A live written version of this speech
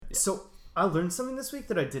So I learned something this week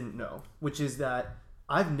that I didn't know, which is that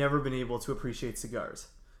I've never been able to appreciate cigars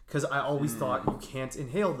because I always thought you can't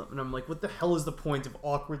inhale them, and I'm like, what the hell is the point of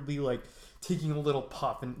awkwardly like taking a little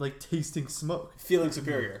puff and like tasting smoke, feeling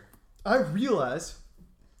superior? I realized,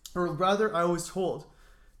 or rather, I was told,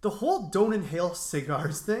 the whole don't inhale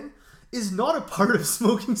cigars thing is not a part of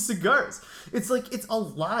smoking cigars. It's like, it's a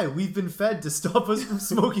lie we've been fed to stop us from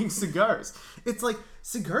smoking cigars. It's like,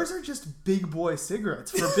 cigars are just big boy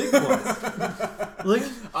cigarettes for big boys. Like,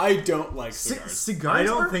 I don't like cigars. Cigars I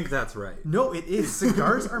don't think that's right. No, it is.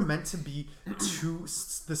 Cigars are meant to be to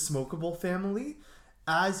the smokable family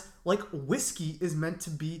as, like, whiskey is meant to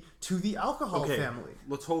be to the alcohol family.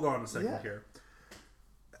 Let's hold on a second here.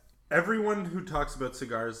 Everyone who talks about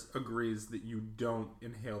cigars agrees that you don't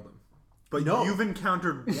inhale them. But you've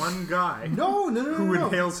encountered one guy who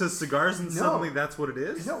inhales his cigars and suddenly that's what it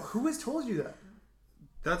is? No, who has told you that?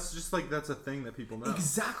 That's just like, that's a thing that people know.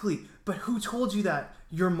 Exactly. But who told you that?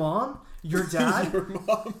 Your mom? Your dad? Your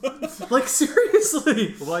mom. Like,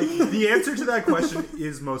 seriously. Like, the answer to that question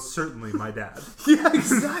is most certainly my dad. Yeah,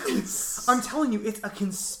 exactly. I'm telling you, it's a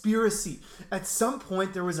conspiracy. At some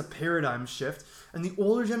point, there was a paradigm shift, and the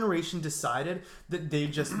older generation decided that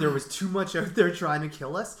there was too much out there trying to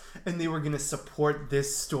kill us, and they were going to support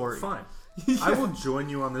this story. Fine. Yeah. I will join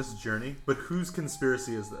you on this journey, but whose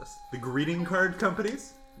conspiracy is this? The greeting card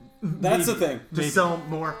companies? That's the thing. To sell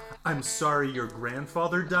more "I'm sorry your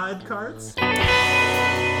grandfather died" cards?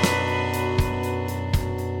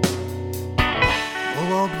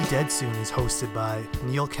 We'll All Be Dead Soon is hosted by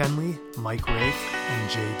Neil Kenley, Mike Rake, and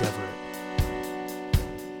Jay Deverett.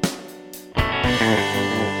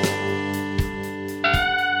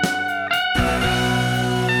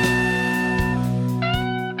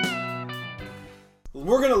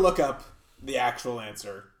 We're going to look up the actual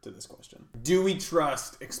answer to this question. Do we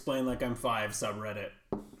trust Explain Like I'm 5 subreddit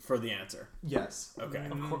for the answer? Yes. Okay.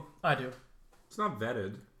 Of course. I do. It's not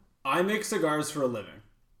vetted. I make cigars for a living,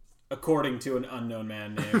 according to an unknown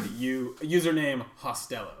man named username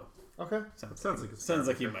Hostello. Okay. Sounds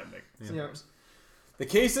like he might make cigars. Yeah. The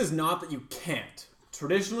case is not that you can't.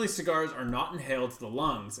 Traditionally, cigars are not inhaled to the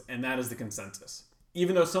lungs, and that is the consensus.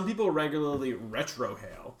 Even though some people regularly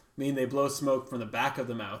retrohale, meaning they blow smoke from the back of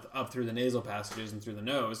the mouth up through the nasal passages and through the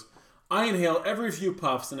nose, I inhale every few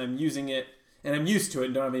puffs, and I'm used to it and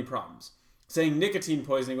don't have any problems. Saying nicotine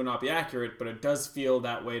poisoning would not be accurate, but it does feel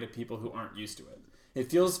that way to people who aren't used to it. It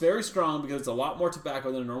feels very strong because it's a lot more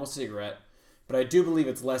tobacco than a normal cigarette, but I do believe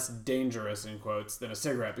it's less dangerous, in quotes, than a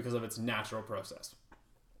cigarette because of its natural process.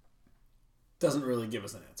 Doesn't really give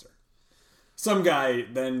us an answer. Some guy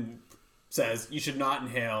then says you should not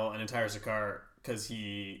inhale an entire cigar because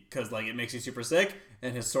it makes you super sick,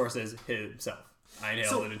 and his source is himself. I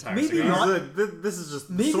inhaled an entire cigar. This is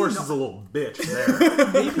just the source is a little bitch there.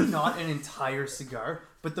 Maybe not an entire cigar,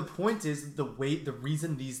 but the point is the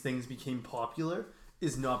reason these things became popular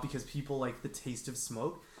is not because people like the taste of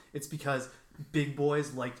smoke. It's because big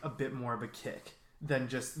boys liked a bit more of a kick than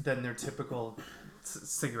their typical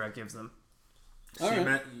cigarette gives them. So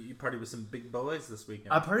you partied with some big boys this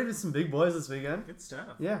weekend. I partied with some big boys this weekend. Good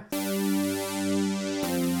stuff. Yeah.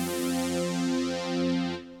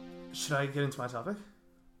 Should I get into my topic?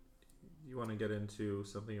 You want to get into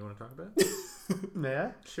something you want to talk about? May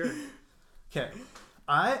I? Sure. Okay.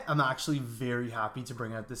 I am actually very happy to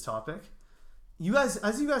bring out this topic.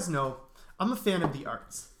 As you guys know, I'm a fan of the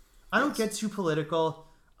arts. I don't get too political.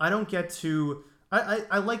 I don't get too...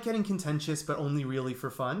 I like getting contentious, but only really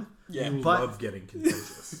for fun. Yeah, love getting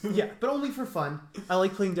contentious. Yeah, but only for fun. I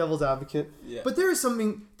like playing devil's advocate. Yeah. But there is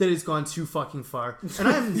something that has gone too fucking far. And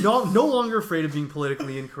I am no longer afraid of being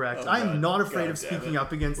politically incorrect. I am not afraid of speaking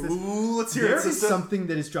up against this. Ooh, let's hear it, There is sister. something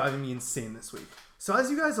that is driving me insane this week. So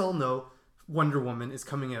as you guys all know, Wonder Woman is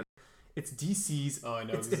coming out. It's DC's... Oh, I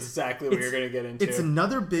know. It's exactly what you're going to get into. It's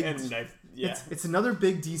another big... It's another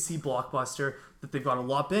big DC blockbuster that they've got a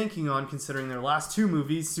lot banking on, considering their last two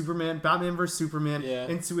movies, Batman vs. Superman,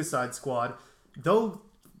 and Suicide Squad. Though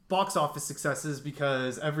box office successes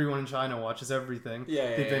because everyone in China watches everything.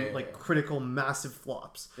 They've been critical, massive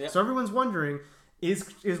flops. Yeah. So everyone's wondering, is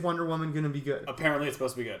Wonder Woman going to be good? Apparently it's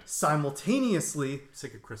supposed to be good. Simultaneously,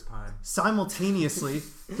 Sick of Chris Pine. The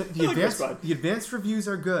advanced reviews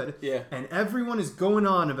are good. Yeah. And everyone is going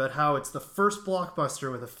on about how it's the first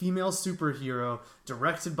blockbuster with a female superhero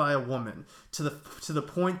directed by a woman, to the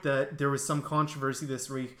point that there was some controversy this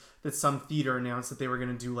week that some theater announced that they were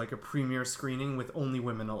going to do like a premiere screening with only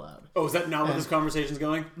women allowed. Oh, is that not where this conversation's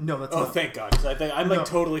going? No, that's not. not. Oh, thank God. I'm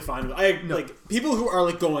totally fine with it. Like people who are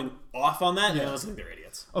like going off on that, I was like, they're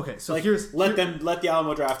idiots. Okay, so like, let the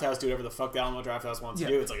Alamo Drafthouse do whatever the fuck the Alamo Drafthouse wants to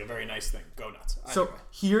do. It's like a very nice thing. Go nuts. So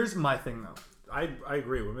here's my thing though. I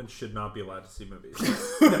agree. Women should not be allowed to see movies.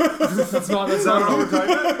 That's not what we're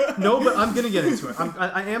talking about. No, but I'm gonna get into it.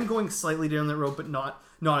 I am going slightly down that road, but not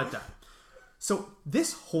at that. So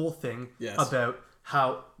this whole thing about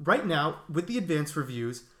how right now with the advanced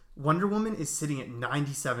reviews, Wonder Woman is sitting at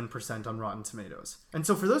 97% on Rotten Tomatoes. And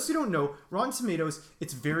so for those who don't know, Rotten Tomatoes,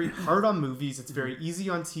 it's very hard on movies, it's very easy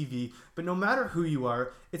on TV, but no matter who you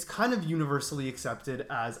are, it's kind of universally accepted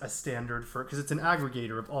as a standard for, because it's an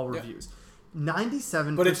aggregator of all reviews.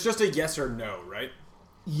 97%. But it's just a yes or no, right?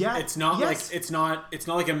 Yeah. It's not like it's not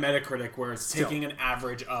like a Metacritic where it's taking an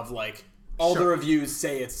average of like all the reviews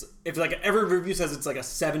say it's, if like every review says it's like a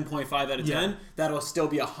 7.5 out of 10, that'll still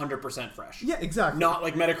be 100% fresh. Yeah, exactly. Not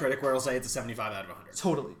like Metacritic where it'll say it's a 75 out of 100.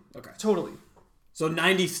 Totally. Okay. Totally. So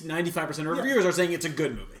 95% of reviewers are saying it's a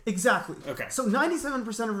good movie. Exactly. Okay. So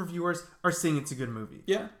 97% of reviewers are saying it's a good movie.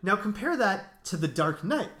 Yeah. Now compare that to The Dark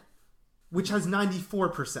Knight, which has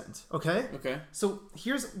 94%. Okay? Okay. So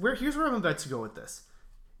here's where I'm about to go with this.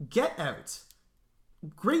 Get Out.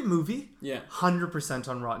 Great movie. Yeah. 100%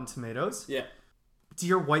 on Rotten Tomatoes. Yeah.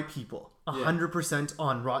 Dear White People. 100%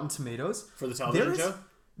 on Rotten Tomatoes. For the television show?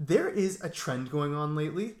 There is a trend going on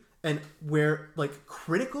lately, and where like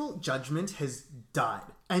critical judgment has died.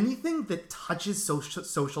 Anything that touches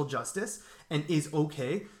social justice and is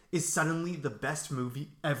okay is suddenly the best movie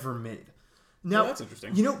ever made. Now, that's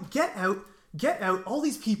interesting. You know, Get Out, all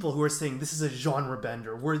these people who are saying this is a genre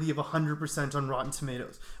bender, worthy of 100% on Rotten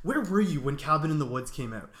Tomatoes. Where were you when Cabin in the Woods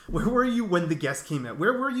came out? Where were you when The Guest came out?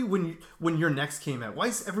 Where were you when Your Next came out? Why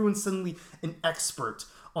is everyone suddenly an expert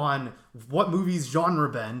on what movies genre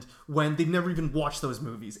bend when they've never even watched those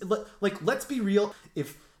movies? Like, let's be real.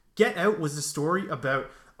 If Get Out was a story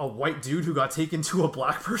about a white dude who got taken to a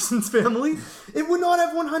black person's family, it would not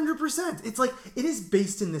have 100%. It's like, it is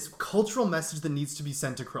based in this cultural message that needs to be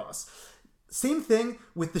sent across. Same thing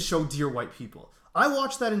with the show Dear White People. I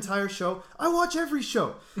watched that entire show. I watch every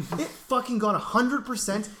show. It fucking got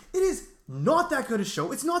 100%. It is not that good a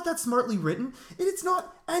show. It's not that smartly written. It's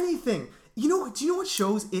not anything. Do you know what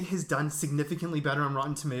shows it has done significantly better on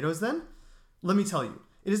Rotten Tomatoes then? Let me tell you.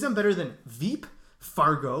 It has done better than Veep,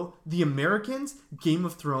 Fargo, The Americans, Game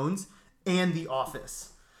of Thrones, and The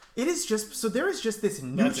Office. It is just, so there is just this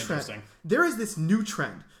new trend. There is this new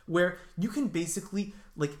trend where you can basically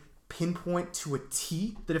like pinpoint to a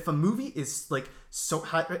T that if a movie is like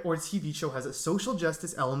or a TV show has a social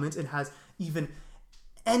justice element and has even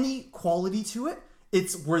any quality to it,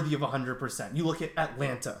 it's worthy of 100%. You look at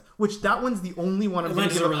Atlanta, which that one's the only one I'm going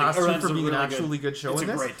to give a pass to for being an actually good show in this.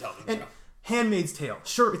 It's a great television show. Handmaid's Tale,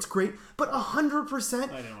 sure, it's great, but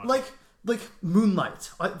 100% like Moonlight.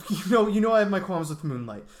 You know I have my qualms with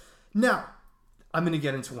Moonlight. Now, I'm going to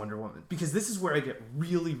get into Wonder Woman because this is where I get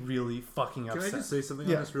really, really fucking upset. Can I just say something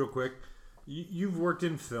on this real quick? You've worked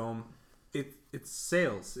in film. It's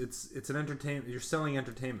sales. It's an entertainment. You're selling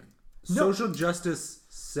entertainment. No. Social justice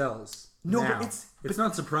sells. No, now. but it's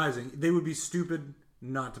not surprising. They would be stupid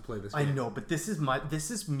not to play this game. I know, but this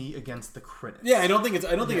is me against the critics. Yeah, I don't think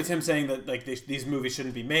it's him saying that like these movies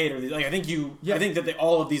shouldn't be made, or like I think that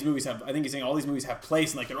all of these movies have. I think he's saying all these movies have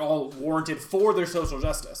place and like they're all warranted for their social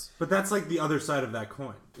justice. But that's like the other side of that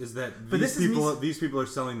coin is that these people are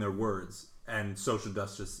selling their words. And social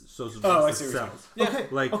justice sells. Yeah.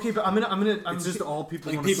 Okay, but I'm gonna. It's just all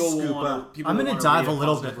people want to scoop up. I'm gonna dive a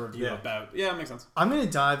little bit. It makes sense. I'm gonna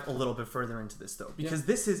dive a little bit further into this though,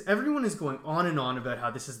 because everyone is going on and on about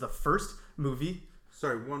how this is the first movie.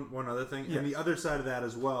 Sorry, one other thing. Yeah. And the other side of that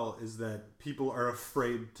as well is that people are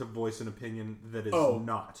afraid to voice an opinion that is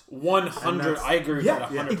not. 100. I agree with that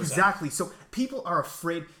 100%. Yeah, exactly. So people are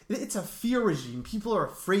afraid. It's a fear regime. People are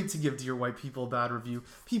afraid to give Dear White People a bad review.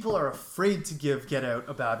 People are afraid to give Get Out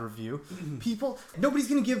a bad review. Nobody's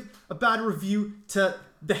going to give a bad review to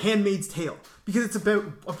The Handmaid's Tale because it's about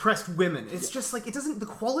oppressed women. It's just like, the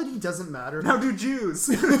quality doesn't matter. Now do Jews.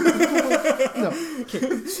 No. Okay.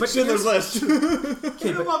 But Schindler's List.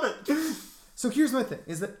 Okay, I love it. So here's my thing,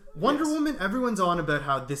 is that Wonder Woman, everyone's on about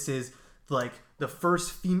how this is like the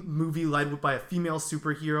first movie led by a female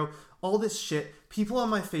superhero, all this shit. People on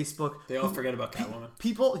my Facebook... They all forget about Catwoman.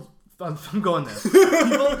 People... I'm going there.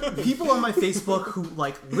 People on my Facebook who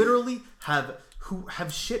like literally have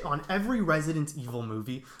shit on every Resident Evil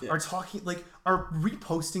movie are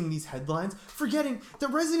reposting these headlines, forgetting that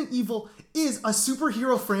Resident Evil is a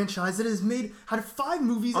superhero franchise that had 5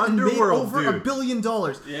 movies and made over $1 billion.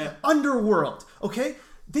 Yeah. Underworld, okay?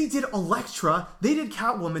 They did Elektra, they did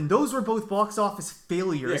Catwoman. Those were both box office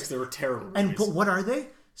failures. Yes, they were terrible movies. But what are they?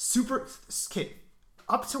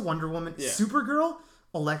 Up to Wonder Woman, Supergirl,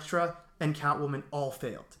 Elektra, and Catwoman all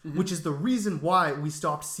failed, which is the reason why we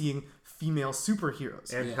stopped seeing female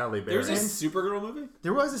superheroes. And Halle Berry. There's a Supergirl movie?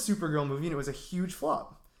 There was a Supergirl movie, and it was a huge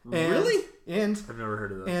flop. Really? And I've never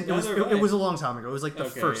heard of that. And it was a long time ago. It was like the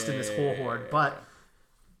first in this whole horde. But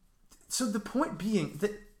so the point being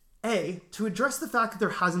that to address the fact that there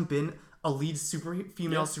hasn't been a lead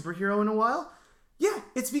female superhero in a while,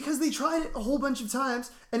 it's because they tried it a whole bunch of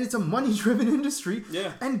times, and it's a money-driven industry.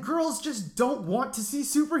 Yeah. And girls just don't want to see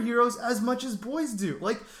superheroes as much as boys do.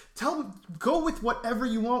 Like, go with whatever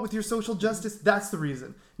you want with your social justice. That's the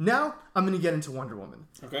reason. Now, I'm going to get into Wonder Woman.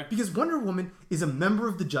 Okay. Because Wonder Woman is a member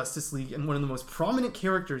of the Justice League and one of the most prominent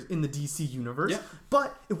characters in the DC universe. Yeah.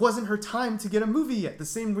 But it wasn't her time to get a movie yet. The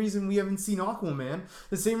same reason we haven't seen Aquaman.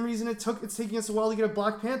 The same reason it's taking us a while to get a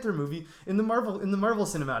Black Panther movie in the Marvel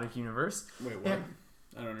Cinematic Universe. Wait, what?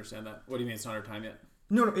 I don't understand that. What do you mean it's not her time yet?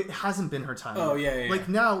 No, it hasn't been her time. Oh, yet. yeah. Like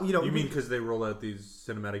now, You mean because they roll out these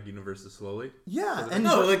cinematic universes slowly? Yeah,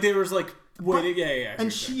 there was like waiting. Yeah.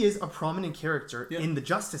 And she is a prominent character in the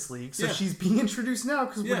Justice League, so she's being introduced now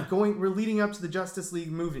because we're leading up to the Justice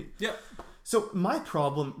League movie. Yeah. So my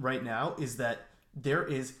problem right now is that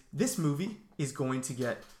this movie is going to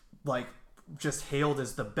get like just hailed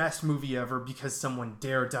as the best movie ever because someone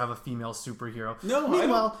dared to have a female superhero. No,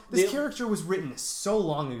 meanwhile, this character was written so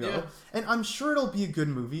long ago, and I'm sure it'll be a good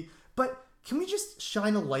movie, but can we just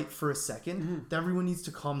shine a light for a second that everyone needs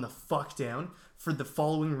to calm the fuck down for the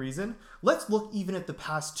following reason? Let's look even at the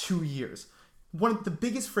past 2 years. One of the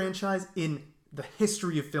biggest franchise in the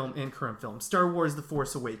history of film and current film, Star Wars The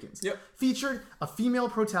Force Awakens, featured a female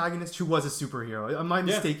protagonist who was a superhero. Am I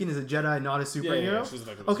mistaken? Is a Jedi not a superhero? She's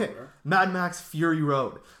like okay, superhero. Mad Max Fury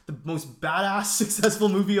Road, the most badass successful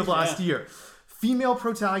movie of last year. Female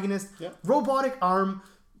protagonist, robotic arm,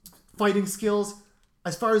 fighting skills.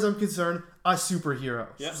 As far as I'm concerned, a superhero.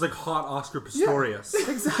 She's like hot Oscar Pistorius.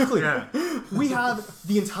 Yeah, exactly. We have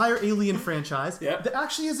the entire Alien franchise that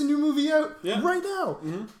actually has a new movie out right now.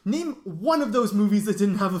 Name one of those movies that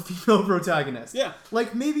didn't have a female protagonist.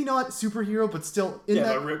 Like, maybe not superhero, but still in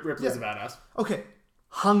that. But Ripley's a badass. Okay.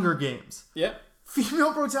 Hunger Games.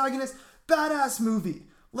 Female protagonist, badass movie.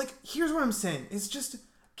 Like, here's what I'm saying. It's just,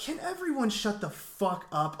 can everyone shut the fuck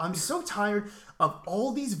up? I'm so tired of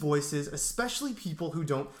all these voices, especially people who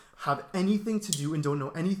don't have anything to do and don't know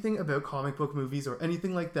anything about comic book movies or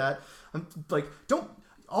anything like that.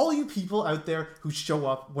 All you people out there who show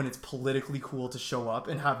up when it's politically cool to show up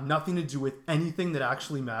and have nothing to do with anything that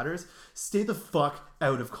actually matters, stay the fuck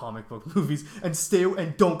out of comic book movies and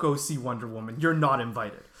don't go see Wonder Woman. You're not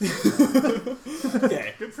invited.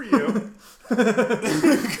 Okay. Good for you.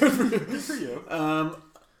 Good for you.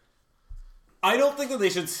 I don't think that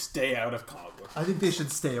they should stay out of comic books. I think they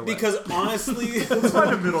should stay away. Because honestly... Let's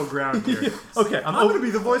find a middle ground here. Okay, I'm going to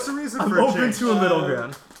be the voice of reason for a change. I'm open to a middle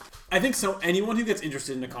ground. I think anyone who gets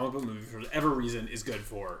interested in a comic book movie for whatever reason is good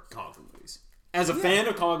for comic book movies. As a fan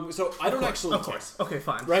of comic books, so I don't actually Of course. Okay,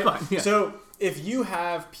 fine. Right? Fine, yeah. So if you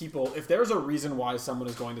have people, if there's a reason why someone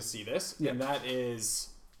is going to see this, and that is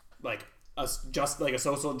like a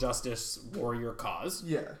social justice warrior cause,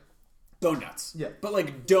 go nuts. Yeah. But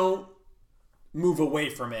like, don't move away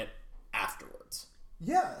from it afterwards.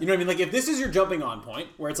 Yeah. You know what I mean? Like, if this is your jumping on point,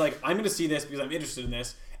 where it's like, I'm going to see this because I'm interested in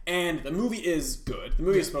this, and the movie is good. The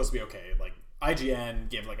movie is supposed to be okay. Like, IGN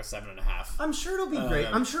gave like a 7.5. I'm sure it'll be great.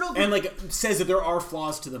 I'm sure it'll be... And like, says that there are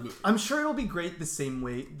flaws to the movie. I'm sure it'll be great the same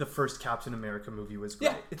way the first Captain America movie was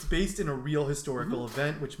great. Yeah. It's based in a real historical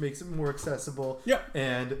event, which makes it more accessible. Yeah.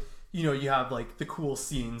 And... you have like the cool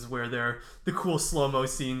scenes where the cool slow-mo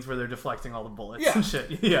scenes where they're deflecting all the bullets and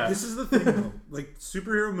shit. Yeah. This is the thing though. Like,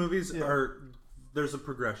 superhero movies there's a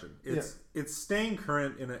progression. It's staying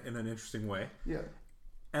current in an interesting way. Yeah.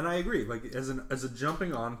 And I agree. Like, as a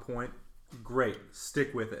jumping on point, great.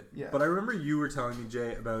 Stick with it. Yeah. But I remember you were telling me,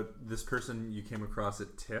 Jay, about this person you came across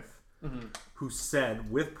at TIFF who said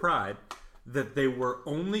with pride that they were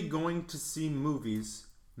only going to see movies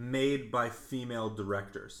made by female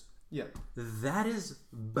directors. Yeah. That is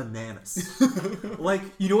bananas. Like,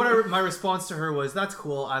 you know what my response to her was, that's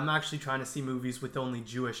cool. I'm actually trying to see movies with only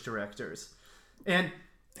Jewish directors. And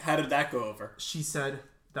how did that go over? She said,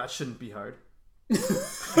 that shouldn't be hard.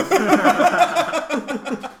 That's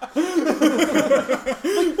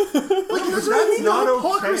not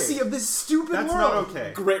hypocrisy of this stupid world. That's not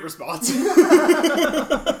okay. Great response.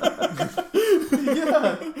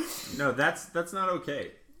 No, that's not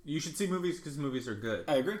okay. You should see movies because movies are good.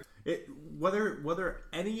 I agree. Whether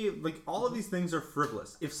any, like, all of these things are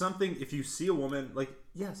frivolous. If you see a woman, like,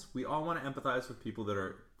 yes, we all want to empathize with people that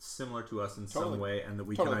are similar to us in some way and that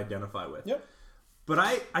we can identify with. Yep. But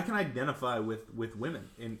I can identify with women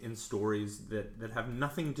in stories that have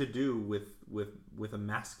nothing to do with a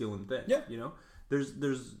masculine thing. Yeah. You know,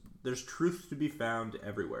 there's truth to be found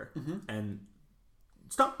everywhere, and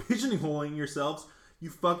stop pigeonholing yourselves, you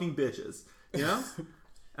fucking bitches. You know.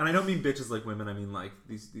 And I don't mean bitches like women. I mean like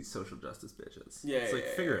these social justice bitches. Yeah, it's like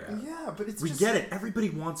figure it out. Yeah, but it's we get it. Everybody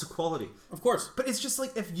wants equality. Of course. But it's just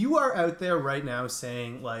like if you are out there right now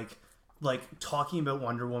saying like talking about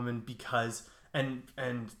Wonder Woman because and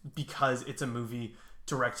because it's a movie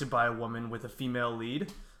directed by a woman with a female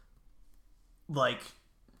lead, like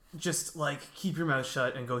just like keep your mouth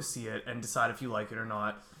shut and go see it and decide if you like it or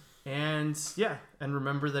not. And yeah, and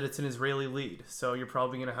remember that it's an Israeli lead, so you're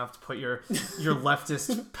probably gonna have to put your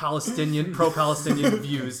leftist Palestinian pro-Palestinian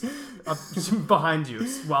views up behind you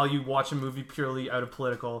while you watch a movie purely out of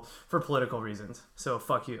political reasons. So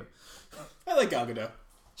fuck you. I like Gal Gadot.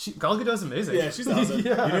 Gal Gadot's amazing. Yeah, she's awesome.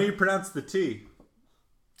 Yeah. You know you pronounce the T.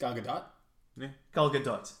 Gal Gadot. Yeah. Gal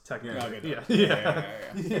Gadot, technically. Gal Gadot.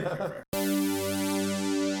 Yeah.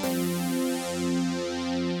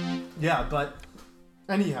 Yeah, but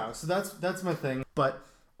anyhow, so that's my thing. But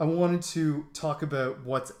I wanted to talk about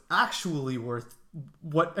what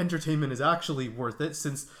entertainment is actually worth it,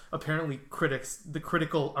 since apparently the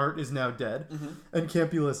critical art is now dead and can't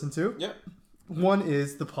be listened to. Yep. One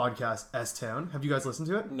is the podcast S-Town. Have you guys listened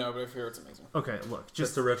to it? No, but I hear it's amazing. Okay, look,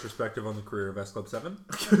 Just a retrospective on the career of S Club 7.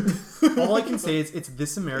 all I can say is it's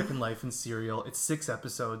This American Life in Serial. It's 6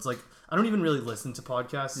 episodes. Like, I don't even really listen to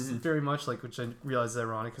podcasts very much, like, which I realize is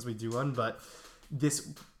ironic because we do one, but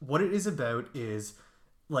what it is about is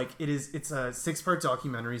like it's a 6-part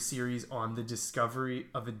documentary series on the discovery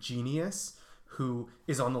of a genius who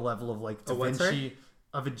is on the level of like Da Vinci,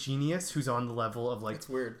 of a genius who's on the level of like, it's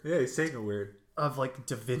weird. Yeah, he's saying it weird. Of like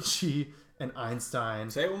Da Vinci and Einstein.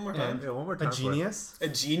 Say it one more time. Yeah, one more time. A genius? A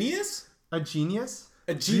genius? A genius?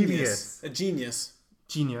 A genius. A genius.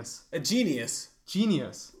 Genius. A genius.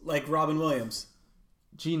 Genius. Like Robin Williams.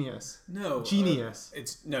 Genius. No. Genius.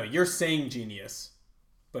 You're saying genius,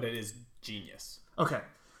 but it is genius. Okay.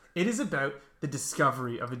 It is about the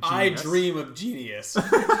discovery of a genius. I dream of genius.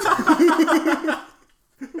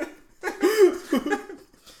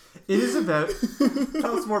 It is about...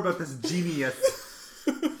 Tell us more about this genius.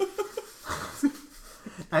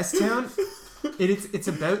 S-Town, it's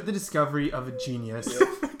about the discovery of a genius.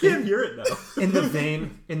 I can't hear it now. In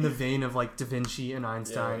the vein of like Da Vinci and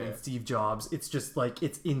Einstein and Steve Jobs. It's just like,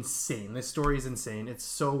 it's insane. This story is insane. It's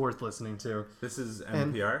so worth listening to. This is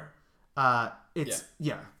NPR?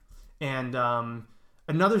 And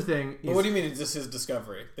another thing is... But what do you mean is this his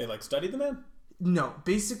discovery? They like studied the man? No,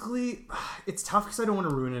 basically, it's tough because I don't want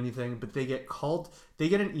to ruin anything, but they get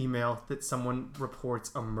an email that someone reports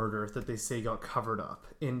a murder that they say got covered up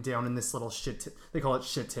down in this little they call it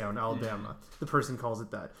Shit Town, Alabama. The person calls it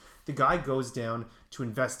that. The guy goes down to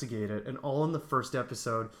investigate it, and all in the first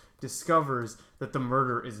episode discovers that the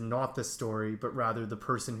murder is not the story, but rather the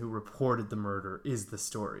person who reported the murder is the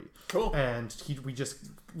story. Cool. And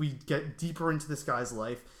we get deeper into this guy's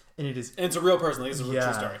life, and it's a real person. Like, it's a true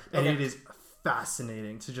story. And it is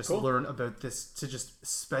fascinating to just learn about this, to just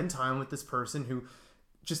spend time with this person who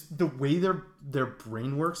just the way their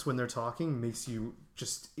brain works when they're talking makes you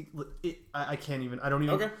just I can't even, I don't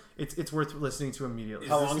even, it's worth listening to immediately.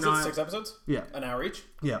 How long is it? 6 episodes? Yeah. An hour each?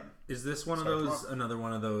 Yeah. Is this another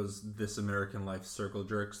one of those This American Life circle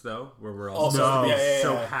jerks though, where we're all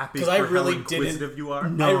so happy because I really how inquisitive you are?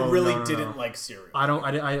 No, I really didn't like Serial.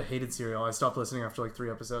 I hated Serial. I stopped listening after like 3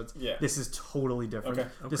 episodes. Yeah. This is totally different.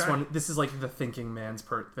 Okay. This is like the thinking man's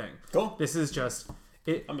thing. Cool. This is just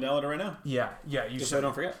I'm gonna download it right now. Yeah, you just should. so I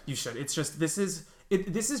don't forget. You should. It's just this is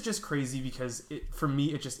just crazy because for me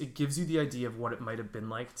it gives you the idea of what it might have been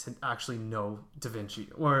like to actually know Da Vinci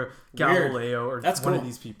or Galileo or one of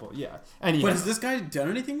these people. Yeah. Anyway, but has this guy done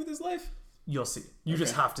anything with his life? You'll see. You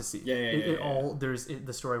just have to see.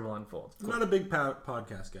 The story will unfold. I'm not a big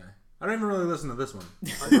podcast guy. I don't even really listen to this one.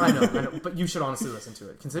 I know, but you should honestly listen to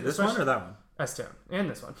it. Consider this one or that one? S-Town and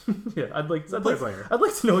this one. Yeah, I'd like to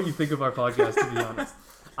know what you think of our podcast, to be honest.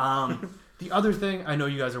 The other thing, I know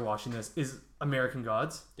you guys are watching this, is American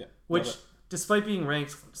Gods. Yeah. Which, despite being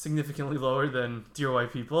ranked significantly lower than Dear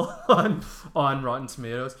White People on Rotten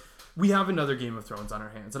Tomatoes, we have another Game of Thrones on our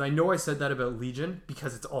hands. And I know I said that about Legion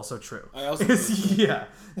because it's also true. I also yeah.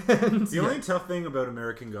 The only tough thing about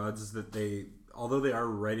American Gods is that although they are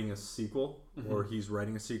writing a sequel, or he's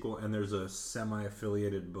writing a sequel, and there's a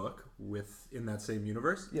semi-affiliated book in that same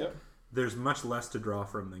universe, there's much less to draw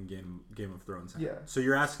from than Game of Thrones had. Yeah. So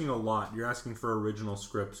you're asking a lot. You're asking for original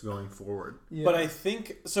scripts going forward. Yeah. But I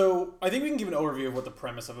think we can give an overview of what the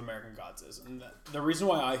premise of American Gods is. And the reason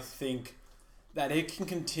why I think that it can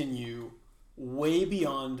continue way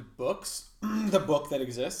beyond books, the book that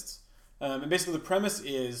exists. And basically the premise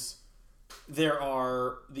is there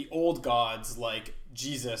are the old gods like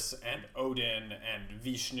Jesus and Odin and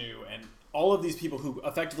Vishnu and all of these people who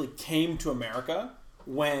effectively came to America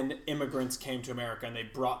when immigrants came to America and they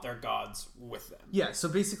brought their gods with them. Yeah, so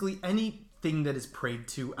basically anything that is prayed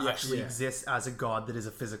to actually exists as a god that is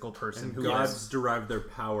a physical person. And who gods derive their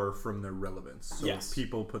power from their relevance. So Yes. if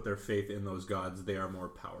people put their faith in those gods, they are more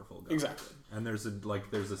powerful gods. Exactly. And there's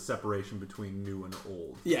a separation between new and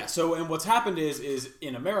old. Yeah, so and what's happened is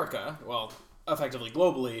in America, well, effectively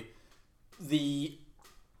globally, the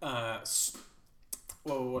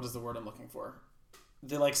what is the word I'm looking for?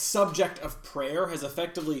 The subject of prayer has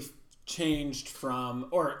effectively changed from,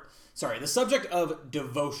 the subject of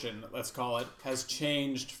devotion, let's call it, has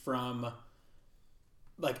changed from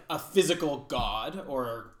a physical god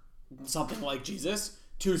or something like Jesus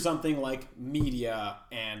to something like media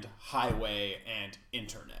and highway and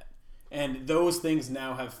internet. And those things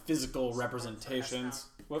now have physical representations.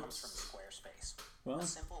 Whoops. Well,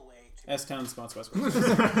 S-Town sponsored by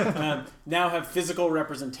Squarespace. Now have physical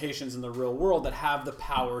representations in the real world that have the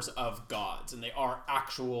powers of gods, and they are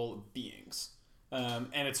actual beings. And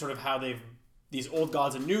it's sort of how these old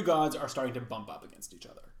gods and new gods are starting to bump up against each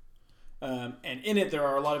other. And in it, there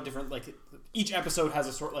are a lot of different, each episode has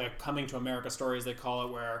a sort of coming to America story, as they call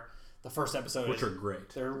it, where the first episode Which are great.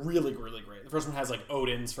 They're really, really great. The first one has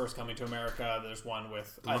Odin's first coming to America. There's one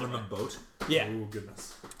with The one on the boat? Yeah. Oh,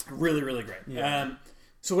 goodness. Really, really great. Yeah.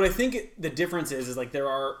 So what I think the difference is there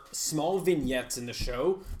are small vignettes in the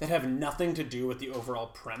show that have nothing to do with the overall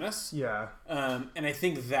premise. Yeah. And I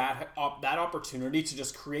think that opportunity to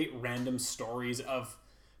just create random stories of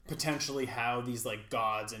potentially how these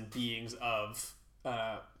gods and beings of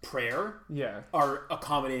prayer are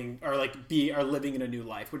accommodating or are living in a new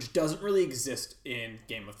life, which doesn't really exist in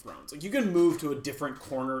Game of Thrones. You can move to a different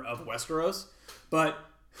corner of Westeros, but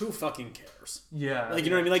who fucking cares? Yeah. You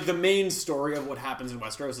know what I mean? The main story of what happens in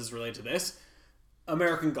Westeros is related to this.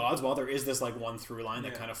 American Gods, while there is this one through line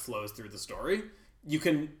that kind of flows through the story, you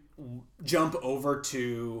can jump over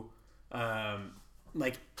to the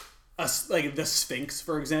Sphinx,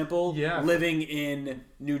 for example, living in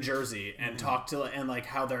New Jersey and talk to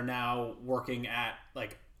how they're now working at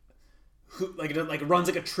who it runs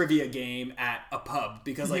a trivia game at a pub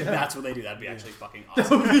because that's what they do. That'd be actually fucking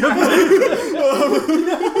awesome.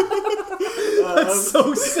 That's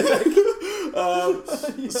so sick.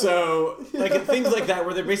 So things like that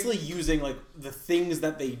where they're basically using the things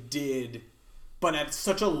that they did but at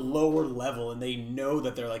such a lower level, and they know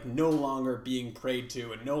that they're no longer being prayed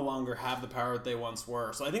to and no longer have the power that they once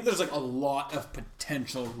were. So I think there's a lot of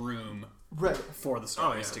potential room for the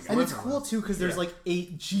stories to go. And it's cool too because there's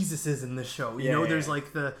 8 Jesuses in the show. You know, there's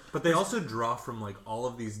But they also draw from all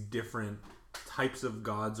of these different types of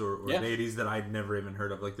gods or deities that I'd never even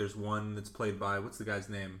heard of. There's one that's played by, what's the guy's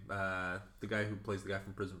name? The guy who plays the guy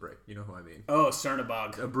from Prison Break. You know who I mean? Oh,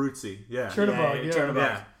 Cernabog. Abruzzi. Yeah. Cernabog. Cernabog.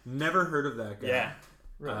 Yeah. Never heard of that guy. Yeah.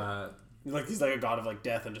 Right. He's a god of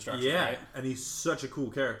death and destruction. Yeah. Right? And he's such a cool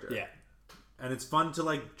character. Yeah. And it's fun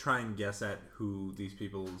to try and guess at who these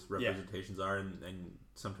people's representations are, and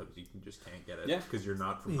sometimes you just can't get it because you're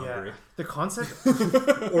not from Hungary. The concept,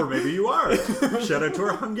 or maybe you are. Shout out to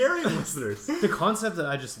our Hungarian listeners. the concept that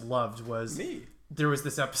I just loved was Me. There was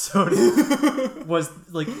this episode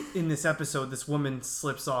in this episode, this woman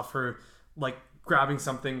slips off her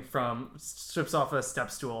strips off a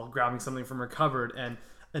step stool, grabbing something from her cupboard, and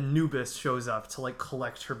Anubis shows up to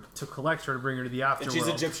collect her to bring her to the afterworld. And she's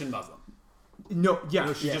Egyptian Muslim. No,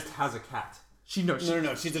 She just has a cat. No,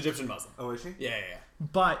 she's Egyptian Muslim. Oh, is she? Yeah.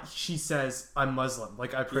 But she says, "I'm Muslim.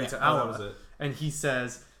 I pray to Allah." that was it. And he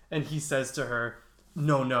says to her,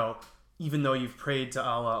 "No. Even though you've prayed to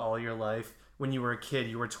Allah all your life, when you were a kid,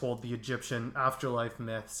 you were told the Egyptian afterlife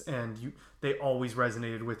myths, and they always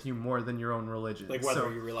resonated with you more than your own religion.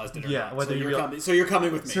 Whether you realized it or not. Whether you're coming with me. So you're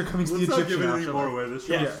coming to Let's the not Egyptian give it any afterlife. more away. This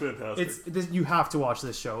show is fantastic. You have to watch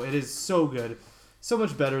this show. It is so good, so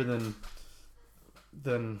much better than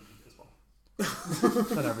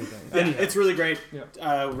everything. Anyhow, it's really great.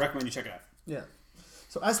 Yeah. Recommend you check it out. Yeah.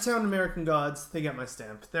 So S-Town American Gods, they get my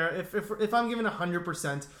stamp. If I'm given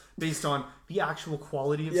 100% based on the actual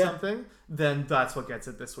quality of something, then that's what gets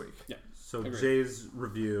it this week. Yeah. So Jay's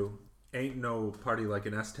review ain't no party like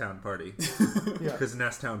an S-Town party. Yeah. Because an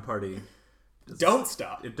S-Town party... Don't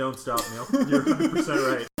stop. It don't stop, Neil. You're 100%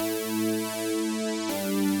 right.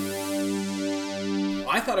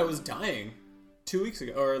 I thought I was dying 2 weeks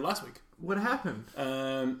ago, or last week. What happened?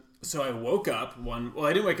 So I woke up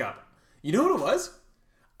I didn't wake up. You know what it was?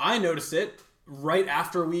 I noticed it right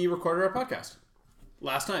after we recorded our podcast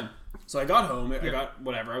last time. So I got home, I got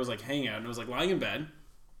whatever, I was like hanging out, and I was like lying in bed,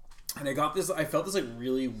 and I felt this like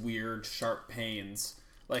really weird sharp pains,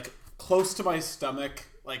 like close to my stomach,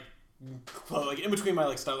 like in between my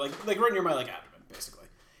like stomach, like right near my like abdomen, basically.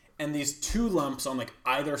 And these two lumps on like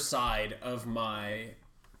either side of my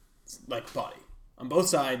like body, on both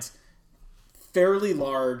sides, fairly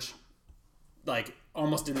large, like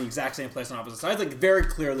almost in the exact same place on opposite sides, like very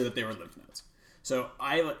clearly that they were lymph nodes. So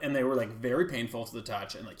and they were like very painful to the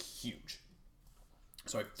touch and like huge.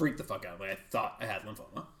 So I freaked the fuck out. Like I thought I had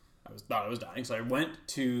lymphoma. Thought I was dying. So I went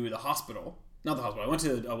to the hospital. Not the hospital. I went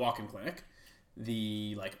to a walk-in clinic.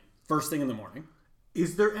 The like first thing in the morning.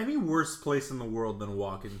 Is there any worse place in the world than a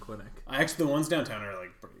walk-in clinic? The ones downtown are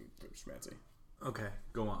like pretty fancy. Okay,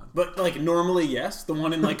 go on. But like normally, yes. The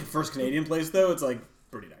one in like First Canadian Place though, it's like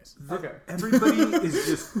pretty nice. Okay. Everybody is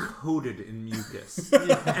just coated in mucus.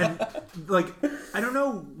 And like, I don't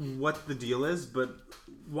know what the deal is, but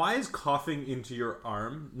why is coughing into your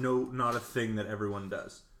arm not a thing that everyone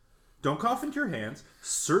does? Don't cough into your hands.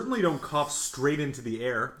 Certainly don't cough straight into the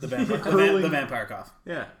air. The vampire cough.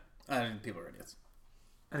 Yeah. People are idiots.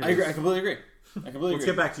 Anyways, I agree. I completely agree. Let's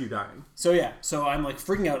get back to you dying. So yeah, so I'm like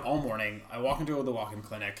freaking out all morning. I walk into the walk-in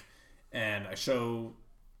clinic, and I show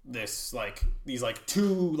these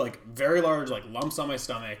two like very large like lumps on my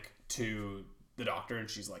stomach to the doctor, and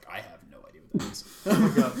she's like, I have no idea what that is. Oh my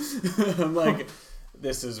god. I'm like,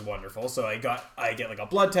 this is wonderful. So I get like a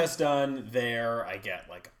blood test done there. I get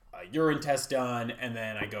like a urine test done, and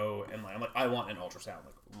then I go and I'm like, I want an ultrasound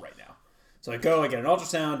like right now. So I go, I get an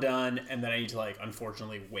ultrasound done, and then I need to like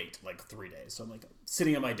unfortunately wait like 3 days. So I'm like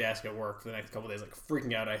sitting at my desk at work for the next couple of days, like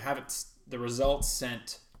freaking out. I have the results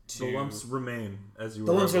sent to The lumps remain as you were.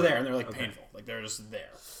 The lumps are there, and they're like painful, like they're just there.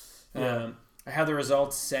 Yeah. I have the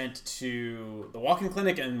results sent to the walk-in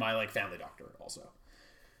clinic and my like family doctor also.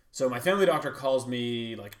 So my family doctor calls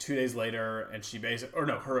me like 2 days later, and she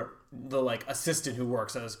the like assistant who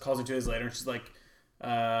works calls me 2 days later, and she's like,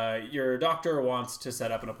 your doctor wants to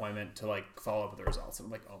set up an appointment to like follow up with the results. And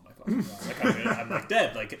I'm like, oh my fucking god, like I'm like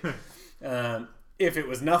dead. Like, if it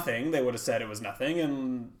was nothing, they would have said it was nothing,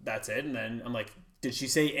 and that's it. And then I'm like, did she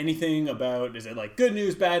say anything about, is it like good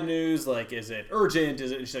news, bad news? Like, is it urgent?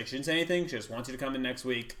 Is it? And she's like, she didn't say anything. She just wants you to come in next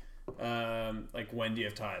week. Like, when do you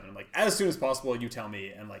have time? And I'm like, as soon as possible. You tell me,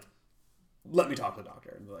 and like, let me talk to the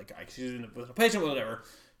doctor. And like, she's with a patient, whatever.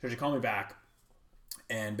 So she called me back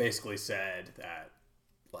and basically said that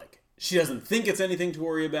like she doesn't think it's anything to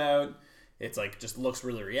worry about. It's like just looks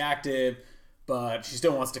really reactive, but she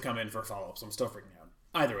still wants to come in for a follow-up. So I'm still freaking out.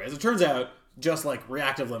 Either way, as it turns out, just like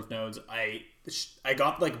reactive lymph nodes, I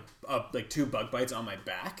got like 2 bug bites on my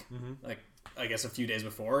back, like I guess a few days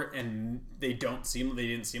before, and they didn't seem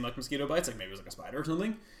like mosquito bites, like maybe it was like a spider or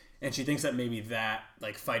something. And she thinks that maybe that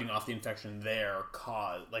like fighting off the infection there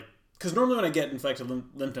caused like, because normally when I get infected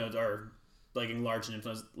lymph nodes are like enlarged lymph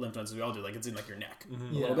nodes as we all do, like it's in like your neck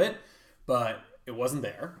a little bit, but it wasn't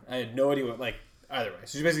there. I had no idea what, like, either way.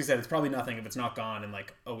 So she basically said it's probably nothing. If it's not gone in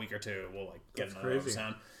like a week or two, we'll like get another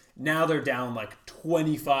ultrasound. Now they're down like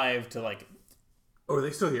 25 to like. Oh, are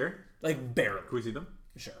they still here? Like barely. Can we see them?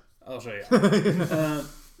 Sure, I'll show you.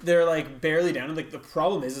 They're like barely down, and like the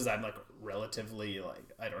problem is I'm like relatively like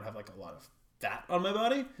I don't have like a lot of fat on my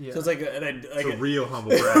body, so it's like it's a real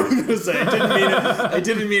humble brag. So I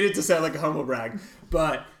didn't mean it to sound like a humble brag,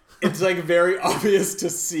 but it's like very obvious to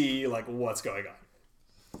see like what's going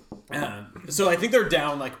on. So I think they're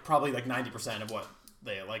down like probably like 90% of what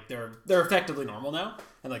they like. They're effectively normal now,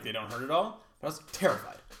 and like they don't hurt at all. But I was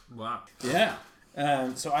terrified. Wow. Yeah.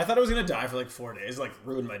 So I thought I was gonna die for like 4 days, like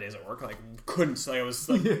ruined my days at work. Like couldn't, like I was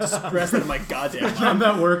like stressed out of my goddamn mind. I'm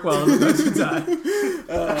at work while I'm about to die.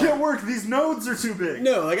 I can't work. These nodes are too big.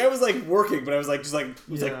 No, like I was like working, but I was like just like it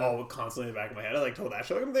was like all constantly in the back of my head. I like told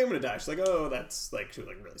Ashley, like, I think I'm gonna die. She's like, oh, that's like, she was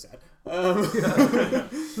like really sad.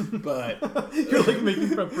 But you're like making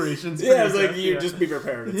preparations. Yeah, I was like, you just be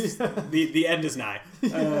prepared. It's, the end is nigh.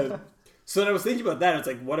 So then I was thinking about that. It's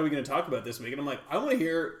like, what are we going to talk about this week? And I'm like, I want to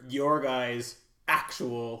hear your guys'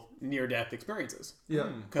 actual near-death experiences. Yeah.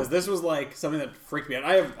 Because this was like something that freaked me out.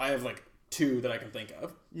 I have like 2 that I can think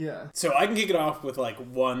of. Yeah. So I can kick it off with like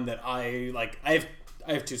one that I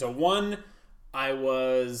have 2. So one, I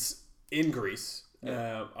was in Greece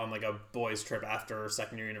on like a boys' trip after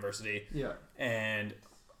second year university. Yeah. And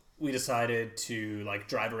we decided to like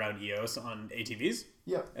drive around EOS on ATVs.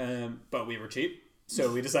 Yeah. But we were cheap. So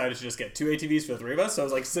we decided to just get 2 ATVs for the 3 of us. So I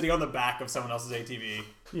was like sitting on the back of someone else's ATV.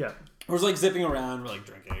 Yeah. I was like zipping around. We're like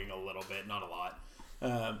drinking a little bit, not a lot.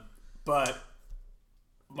 But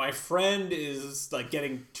my friend is like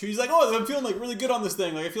he's like, oh, I'm feeling like really good on this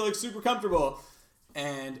thing. Like I feel like super comfortable.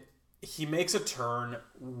 And he makes a turn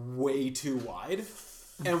way too wide.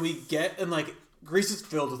 And we get, and like, Greece is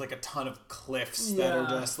filled with like a ton of cliffs that are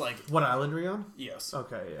just like... What island are you on? Yes.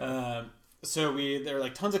 Okay, yeah. So there are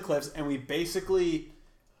like tons of cliffs, and we basically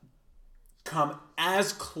come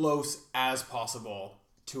as close as possible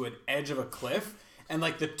to an edge of a cliff, and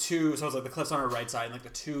like so it's like the cliff's on our right side, and like the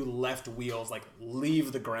two left wheels like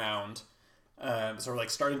leave the ground, so we're like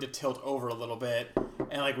starting to tilt over a little bit,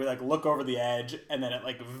 and like we like look over the edge, and then it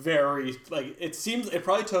like it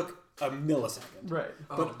probably took a millisecond, right?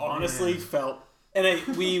 But honestly, felt,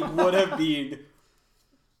 and we would have been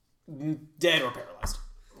dead or paralyzed.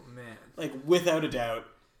 Oh man! Like without a doubt.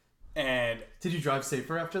 And did you drive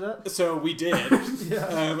safer after that? So we did. Yeah.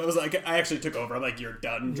 I was like, I actually took over. I'm like, you're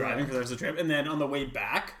done driving because there's a trip. And then on the way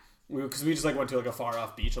back, because we just like went to like a far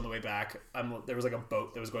off beach on the way back. There was like a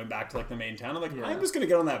boat that was going back to like the main town. I'm like, I'm just gonna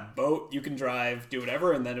get on that boat. You can drive, do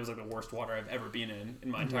whatever. And then it was like the worst water I've ever been in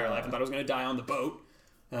my entire life. I thought I was gonna die on the boat,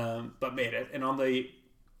 but made it. And on the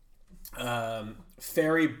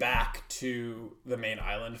ferry back to the main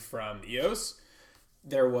island from Eos,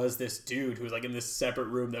 there was this dude who was like in this separate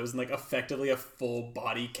room that was in like effectively a full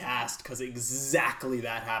body cast because exactly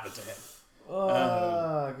that happened to him.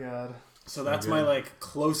 Oh god. So that's my like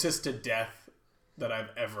closest to death that I've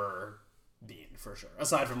ever been, for sure.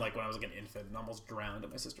 Aside from like when I was like an infant and almost drowned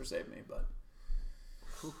and my sister saved me, but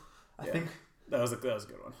I think that was a good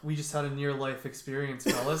one. We just had a near life experience,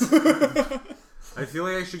 fellas. I feel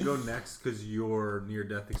like I should go next because your near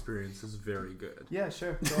death experience is very good. Yeah,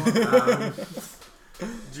 sure. Go on.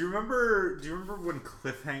 Do you remember when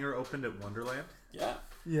Cliffhanger opened at Wonderland? Yeah.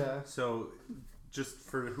 Yeah. So, just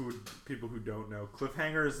for people who don't know,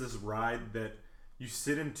 Cliffhanger is this ride that you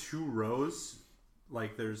sit in 2 rows.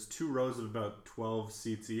 Like there's 2 rows of about 12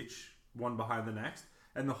 seats each, one behind the next,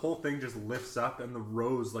 and the whole thing just lifts up and the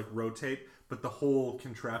rows like rotate, but the whole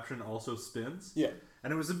contraption also spins. Yeah.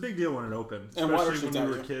 And it was a big deal when it opened, and especially when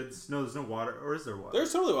we were kids. No, there's no water, or is there water?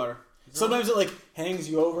 There's totally water. Sometimes it like hangs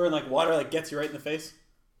you over and like water like gets you right in the face.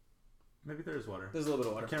 Maybe there is water. There's a little bit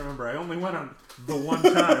of water. I can't remember. I only went on the one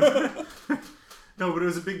time. No, but it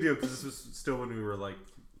was a big deal because this was still when we were like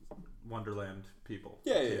Wonderland people.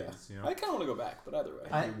 Yeah. Kids, you know? I kind of want to go back, but either way,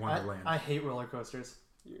 I hate Wonderland. I hate roller coasters.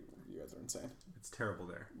 You guys are insane. It's terrible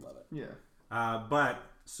there. Love it. Yeah. But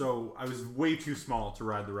so I was way too small to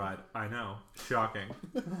ride the ride. I know, shocking.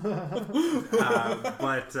 But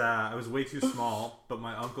I was way too small. But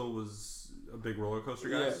my uncle was a big roller coaster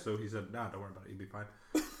guy, so he said, "Nah, don't worry about it. You'll be fine."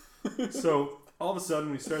 So all of a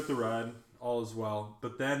sudden we start the ride, all is well.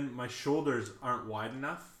 But then my shoulders aren't wide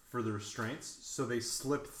enough for the restraints, so they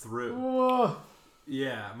slip through. Whoa.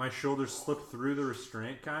 Yeah, my shoulders slip through the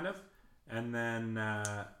restraint, kind of, and then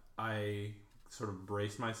I sort of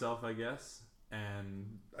brace myself, I guess.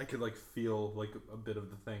 And I could like feel like a bit of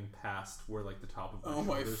the thing past where like the top of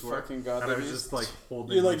my shoulders were. Fucking god! And I was just like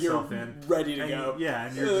holding myself in, ready to go. Yeah,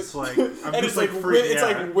 and you're just like, I'm and just it's like it's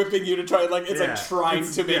like whipping you to try, like it's like trying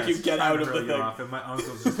to make you get out of the thing. Off, and my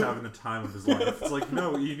uncle's just having the time of his life. It's like,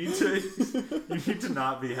 no, you need to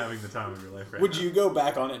not be having the time of your life right now. Would you go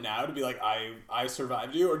back on it now to be like, I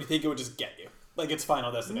survived you, or do you think it would just get you? Like it's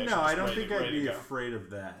Final Destination. No, I don't think I'd be afraid of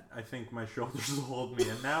that. I think my shoulders will hold me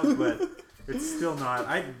in now, but it's still not.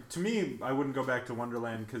 To me, I wouldn't go back to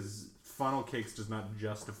Wonderland because funnel cakes does not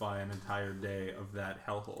justify an entire day of that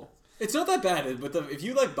hellhole. It's not that bad, but if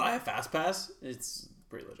you like buy a fast pass, it's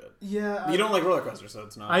pretty legit. Yeah. You don't like roller coasters, so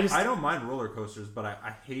it's not. I don't mind roller coasters, but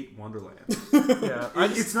I hate Wonderland. Yeah.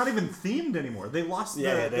 It's not even themed anymore. They lost the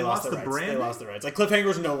brand. They lost the rights. Like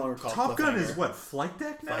Cliffhanger's no longer called Top Gun Cliffhanger. is what? Flight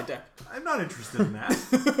Deck now? Flight Deck. I'm not interested in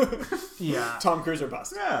that. Yeah. Tom Cruise or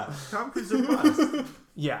bust. Yeah. Tom Cruise or bust.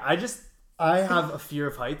 Yeah, I have a fear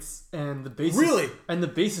of heights, and the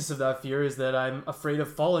basis of that fear is that I'm afraid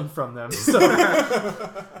of falling from them. So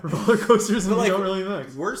roller coasters and don't really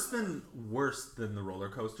mix. Worse than the roller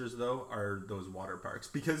coasters though are those water parks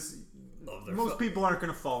because most people aren't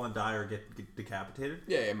going to fall and die or get decapitated.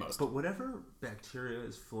 Yeah, most. But whatever bacteria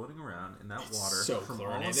is floating around in that water, so from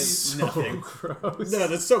chlorinated. all of these, So gross. No,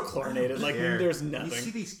 that's so chlorinated. Like there's nothing. You see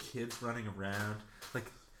these kids running around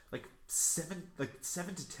like 7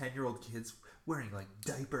 to 10-year-old kids wearing like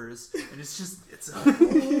diapers, and it's a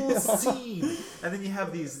whole scene. And then you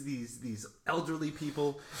have these elderly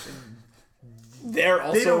people, and They're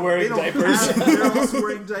also wearing diapers. They're also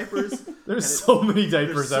wearing diapers. There's so many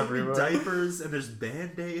diapers There's so everywhere. many diapers, and there's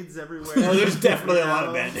Band-Aids everywhere. No, there's definitely a lot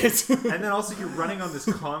of Band-Aids. And then also you're running on this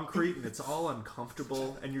concrete, and it's all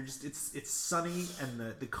uncomfortable, and you're just it's sunny,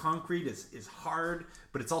 and the concrete is hard,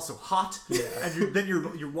 but it's also hot. Yeah. And then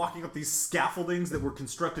you're walking up these scaffoldings that were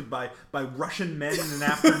constructed by Russian men in an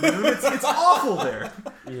afternoon. It's awful there.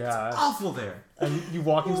 Yeah. It's awful there. And you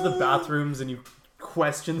walk into the bathrooms and you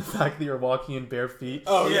question the fact that you're walking in bare feet.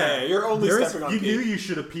 Oh yeah, you're only stepping on You feet. knew you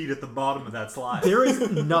should have peed at the bottom of that slide. There is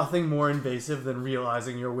nothing more invasive than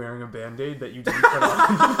realizing you're wearing a Band-Aid that you didn't put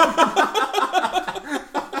on.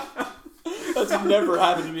 That's never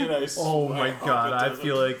happened to me, and I Oh swear my god, I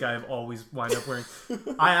feel like I've always wind up wearing.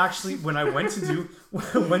 I actually, when I went to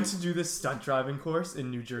do this stunt driving course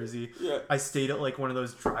in New Jersey, Yeah. I stayed at like one of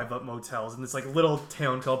those drive-up motels in this like little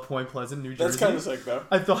town called Point Pleasant, New Jersey. That's kind of sick, though.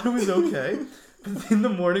 I thought it was okay, but in the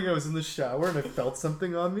morning I was in the shower and I felt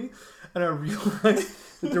something on me, and I realized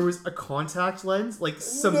that there was a contact lens like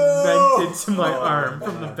cemented to my arm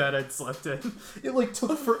from the bed I'd slept in. It like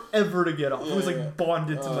took forever to get off. It was like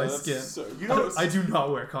bonded to my that's skin. so You know, I do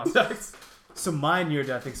not wear contacts. So my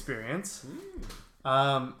near-death experience,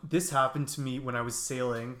 this happened to me when I was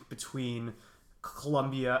sailing between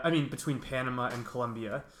Panama and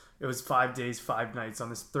Colombia. It was 5 days, 5 nights on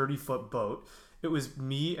this 30-foot boat. It was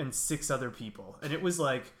me and 6 other people, and it was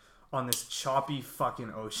like on this choppy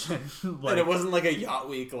fucking ocean. And it wasn't like a yacht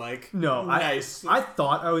week, like No, nice. I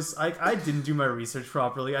thought I was. I didn't do my research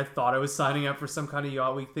properly. I thought I was signing up for some kind of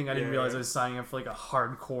yacht week thing. I didn't realize I was signing up for like a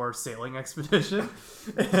hardcore sailing expedition.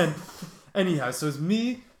 And anyhow, so it was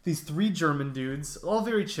me, these 3 German dudes, all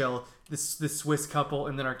very chill. This Swiss couple,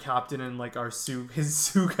 and then our captain and like his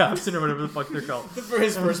Sue captain or whatever the fuck they're called. For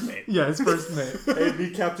his first mate. Yeah, his first mate. hey, be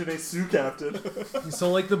captain, a Sue captain.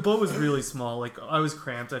 So like the boat was really small. Like I was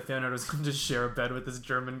cramped. I found out I was going to share a bed with this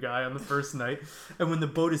German guy on the first night. And when the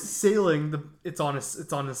boat is sailing, it's on a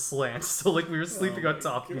slant. So like we were sleeping on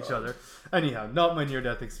top of each other. Anyhow, not my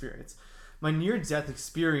near-death experience. My near-death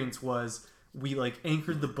experience was we like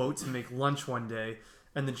anchored the boat to make lunch one day.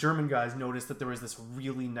 And the German guys noticed that there was this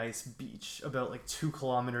really nice beach about like 2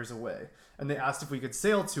 kilometers away. And they asked if we could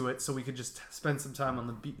sail to it so we could just spend some time on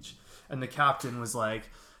the beach. And the captain was like,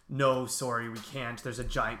 no, sorry, we can't. There's a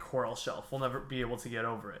giant coral shelf. We'll never be able to get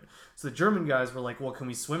over it. So the German guys were like, well, can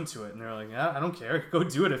we swim to it? And they're like, yeah, I don't care. Go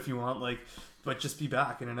do it if you want, like, but just be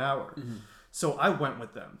back in an hour. Mm-hmm. So I went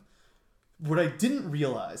with them. What I didn't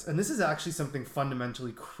realize, and this is actually something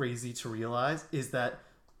fundamentally crazy to realize, is that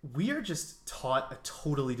we are just taught a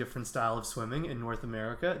totally different style of swimming in North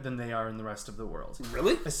America than they are in the rest of the world.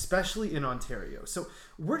 Really? Especially in Ontario. So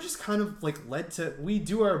we're just kind of like led to, we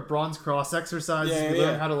do our bronze cross exercises. We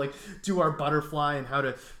learn how to like do our butterfly and how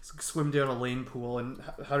to swim down a lane pool and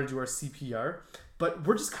how to do our CPR. But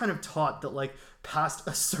we're just kind of taught that like past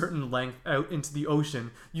a certain length out into the ocean,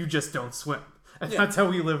 you just don't swim. And that's how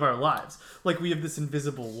we live our lives. Like we have this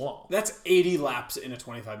invisible wall. That's 80 laps in a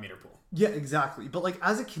 25-meter pool. Yeah, exactly. But like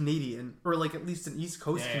as a Canadian, or like at least an East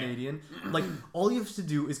Coast Canadian, like all you have to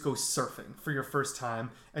do is go surfing for your first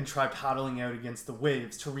time and try paddling out against the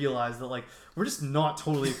waves to realize that like we're just not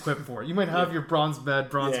totally equipped for it. You might have your bronze med,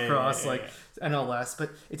 bronze cross, NLS, but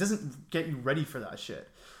it doesn't get you ready for that shit.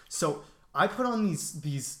 So I put on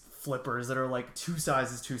these flippers that are like 2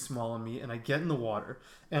 sizes too small on me, and I get in the water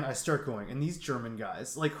and I start going. And these German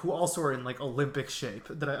guys, like who also are in like Olympic shape,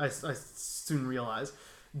 that I soon realized,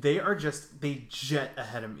 they jet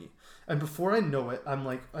ahead of me. And before I know it, I'm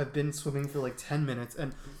like, I've been swimming for like 10 minutes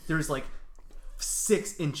and there's like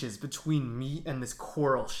 6 inches between me and this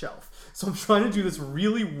coral shelf. So I'm trying to do this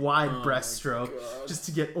really wide breaststroke just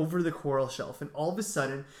to get over the coral shelf. And all of a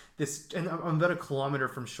sudden, and I'm about 1 kilometer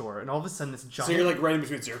from shore, and all of a sudden this giant... So you're like right in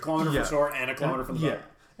between, so you're 1 kilometer from shore and 1 kilometer from the boat.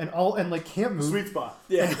 And like can't move. Sweet spot.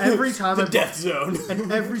 Yeah. And every time the death zone.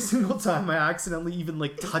 And every single time I accidentally even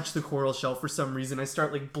like touch the coral shell for some reason, I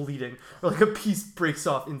start like bleeding, or like a piece breaks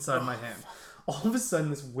off inside my hand. All of a sudden,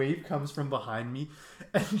 this wave comes from behind me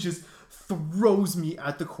and just throws me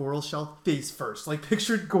at the coral shell face first. Like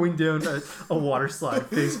picture going down a water slide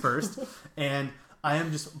face first, and I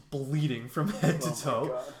am just bleeding from head to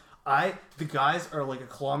toe. The guys are like 1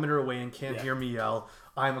 kilometer away and can't hear me yell.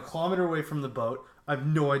 I'm 1 kilometer away from the boat. I have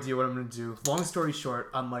no idea what I'm going to do. Long story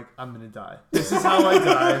short, I'm like, I'm going to die. This is how I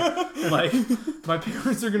die. Like, my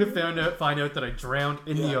parents are going to find out that I drowned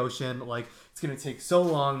in the ocean. Like, it's going to take so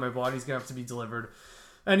long. My body's going to have to be delivered.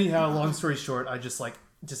 Anyhow, long story short, I just, like,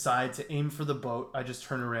 decide to aim for the boat. I just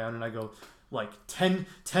turn around and I go, like, 10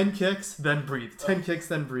 kicks, then breathe. 10 kicks,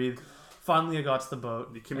 then breathe. Finally, I got to the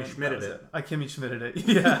boat. You Kimmy Schmidted it. I Kimmy Schmidted it.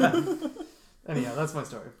 Yeah. Anyhow, that's my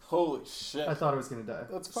story. Holy shit. I thought I was going to die.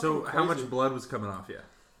 That's fucking So crazy. how much blood was coming off you?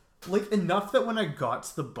 Like, enough that when I got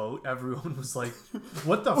to the boat, everyone was like,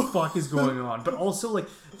 what the fuck is going on? But also, like,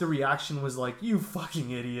 the reaction was like, you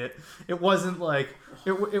fucking idiot. It wasn't like,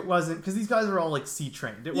 it wasn't, because these guys are all, like, sea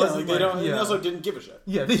trained. It wasn't they don't. They also didn't give a shit.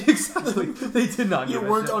 Yeah, exactly. They did not You give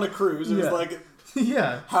weren't a shit. on a cruise. It was Yeah. like,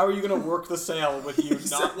 Yeah, how are you gonna work the sail with you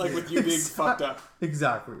not like with you being fucked up?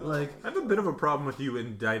 exactly. Like, I have a bit of a problem with you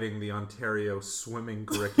indicting the Ontario swimming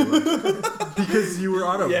curriculum because you were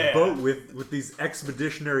on a Yeah. boat with these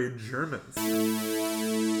expeditionary Germans.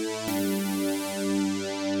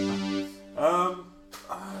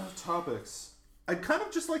 Topics. I'd kind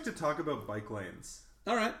of just like to talk about bike lanes.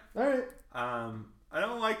 All right. all right. I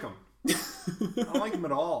don't like them. I don't like them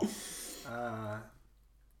at all.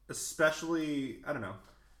 Especially, I don't know.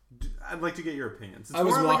 I'd like to get your opinions. It's I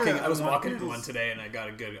was more like walking. a- I was want walking you in to one today, and I got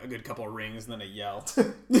a good couple of rings, and then I yelled.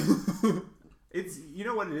 It's, you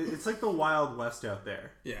know what it is? It's like the Wild West out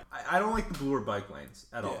there. Yeah. I don't like the Bloor bike lanes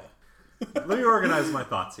at all. Yeah. Let me organize my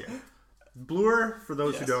thoughts here. Bloor, for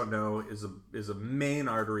those who Yes. don't know, is a main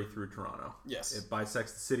artery through Toronto. Yes. It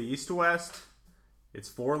bisects the city east to west. It's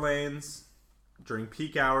 4 lanes. During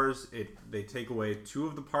peak hours, they take away 2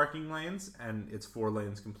 of the parking lanes, and it's 4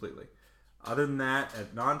 lanes completely. Other than that,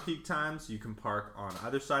 at non-peak times, you can park on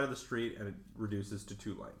either side of the street, and it reduces to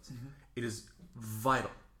 2 lanes. Mm-hmm. It is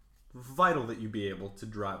vital that you be able to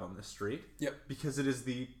drive on this street. Yep. Because it is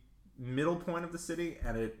the middle point of the city,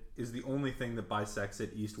 and it is the only thing that bisects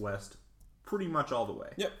it east-west pretty much all the way.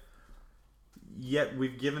 Yep. Yet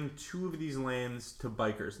we've given 2 of these lanes to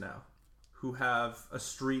bikers now, who have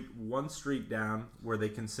one street down where they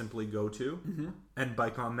can simply go to and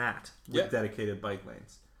bike on that with Yep. dedicated bike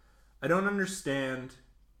lanes. I don't understand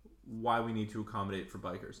why we need to accommodate for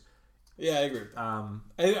bikers. Yeah, I agree.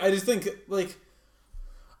 I just think, like,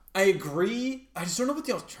 I agree. I just don't know what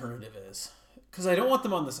the alternative is. Because I don't want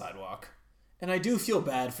them on the sidewalk. And I do feel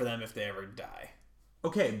bad for them if they ever die.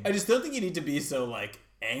 Okay, I just don't think you need to be so, like,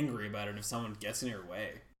 angry about it if someone gets in your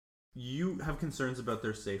way. you have concerns about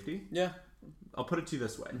their safety. Yeah. I'll put it to you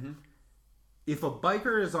this way. If a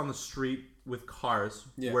biker is on the street with cars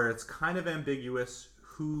Yeah. where it's kind of ambiguous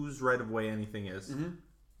whose right of way anything is,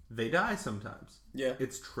 they die sometimes. Yeah.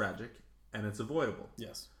 It's tragic and it's avoidable.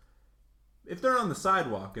 Yes. If they're on the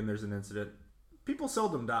sidewalk and there's an incident, people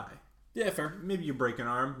seldom die. Yeah, fair. Maybe you break an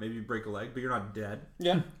arm, maybe you break a leg, but you're not dead.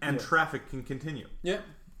 Yeah. And traffic can continue. Yeah.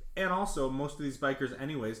 And also, most of these bikers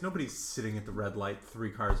anyways, nobody's sitting at the red light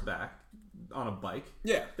 3 cars back on a bike.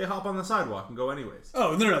 Yeah. They hop on the sidewalk and go anyways.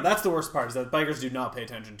 Oh, no. That's the worst part, is that bikers do not pay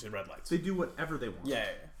attention to red lights. They do whatever they want. Yeah.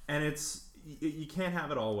 And it's, you can't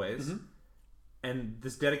have it always. And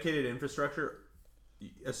this dedicated infrastructure,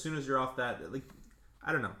 as soon as you're off that, like,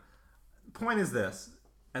 I don't know. Point is this,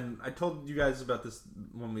 and I told you guys about this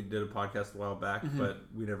when we did a podcast a while back, but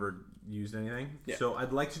we never used anything. Yeah. So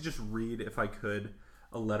I'd like to just read, if I could,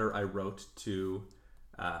 a letter I wrote to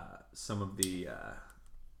some of the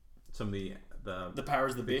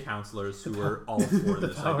powers that be. counselors who were all for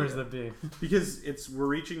this Powers idea. that be. Because we're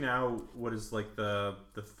reaching now what is like the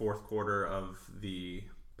 4th quarter of the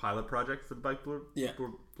pilot project for the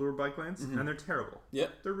Bloor bike lanes, and they're terrible. Yeah.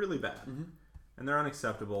 They're really bad, and they're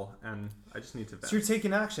unacceptable. And I just need to vent. So you're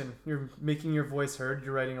taking action. You're making your voice heard.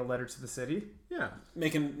 You're writing a letter to the city. Yeah.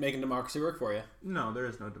 Making democracy work for you. No, there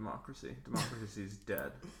is no democracy. Democracy is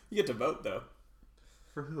dead. You get to vote, though.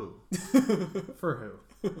 For who? For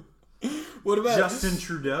who? What about Justin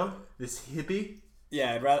Trudeau, this hippie.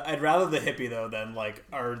 Yeah, I'd rather the hippie though than like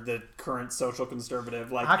the current social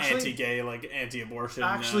conservative, like Actually- anti-gay, like anti-abortion.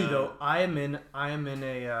 Actually, though, I am in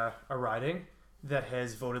a riding that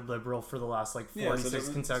has voted Liberal for the last like Yeah, so it 46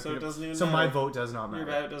 doesn't- consecutive. so it doesn't even So my matter. vote does not Your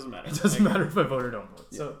matter. vote doesn't matter. It doesn't matter if I vote or don't vote.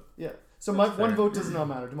 So yeah. So my That's one fair. vote does not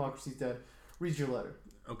matter. Democracy's dead. Read your letter.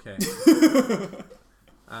 Okay.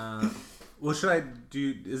 Well, should I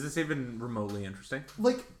do? Is this even remotely interesting?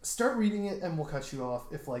 Like, start reading it, and we'll cut you off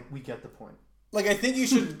if like we get the point. Like I think you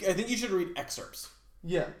should read excerpts.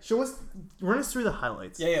 Yeah. Show us. Run us through the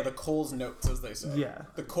highlights. Yeah, the Cole's notes, as they say. Yeah.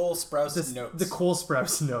 The Cole Sprouse notes. The Cole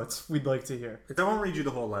Sprouse notes. We'd like to hear. I won't read you the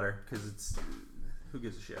whole letter because it's who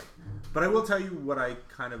gives a shit. But I will tell you what I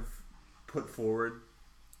kind of put forward.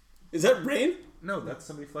 Is that rain? No, that's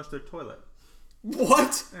somebody flushed their toilet.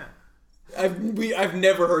 What? Yeah. I've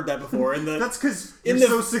never heard that before. In the That's because in you're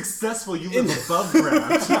the- so successful. You live above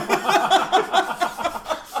ground.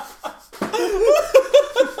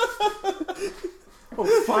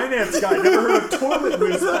 Oh, finance guy never heard a toilet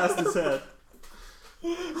whiz past his head.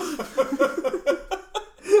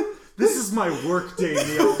 This is my work day,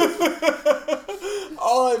 Neil.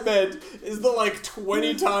 all I meant is the like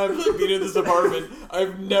 20 times I've been in this apartment.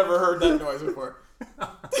 I've never heard that noise before.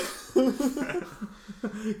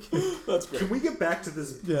 That's great. Can we get back to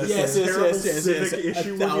this? Yes. Civic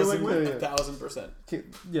issue we're dealing with? 1,000%.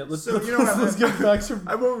 Yeah, let's So you know what? let's get back to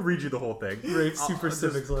I won't read you the whole thing. Great Super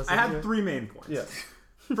Civics lesson. I have 3 main points. Yeah.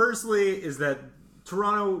 Firstly, is that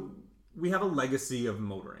Toronto, we have a legacy of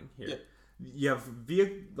motoring here. Yeah. You have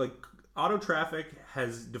auto traffic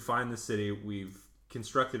has defined the city. We've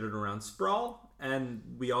constructed it around sprawl, and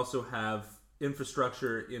we also have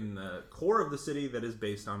infrastructure in the core of the city that is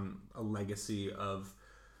based on a legacy of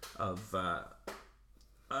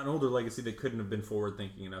an older legacy that couldn't have been forward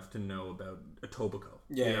thinking enough to know about Etobicoke.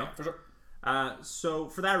 Yeah, for sure. So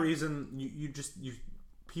for that reason, you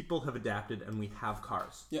people have adapted, and we have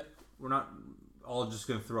cars. Yeah, we're not all just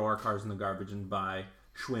going to throw our cars in the garbage and buy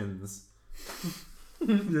Schwinn's.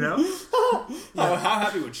 You know? How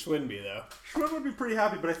happy would Schwinn be, though? Schwinn would be pretty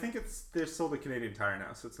happy, but I think they're sold a Canadian Tire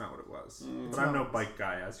now, so it's not what it was. But I'm no bike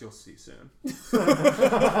guy, as you'll see soon.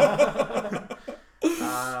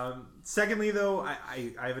 Secondly, though,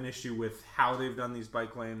 I have an issue with how they've done these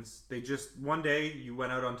bike lanes. They just, one day, you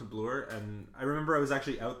went out onto Bloor, and I remember I was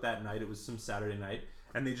actually out that night. It was some Saturday night,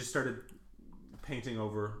 and they just started painting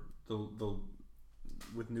over the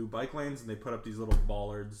with new bike lanes, and they put up these little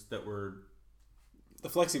bollards that were the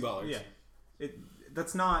flexi bollards. Yeah,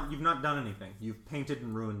 that's not. You've not done anything. You've painted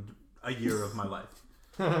and ruined a year of my life.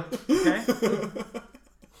 Okay.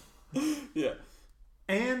 Yeah.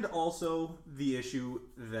 And also the issue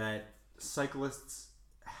that cyclists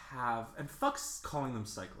have, and fuck's calling them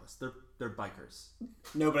cyclists. They're bikers.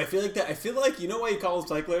 No, but I feel like you know why you call them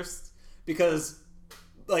cyclists? Because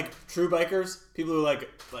like true bikers, people who like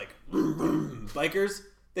bikers,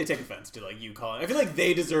 they take offense to like you calling. I feel like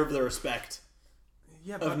they deserve the respect.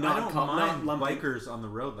 Yeah, but I don't mind bikers on the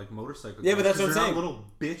road, like motorcycle. Yeah, but that's what I'm saying. Not little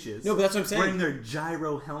bitches. No, but that's what I'm saying. Wearing their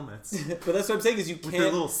gyro helmets. But that's what I'm saying is you can't. With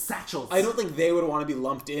their little satchels. I don't think they would want to be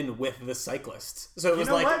lumped in with the cyclists. So it was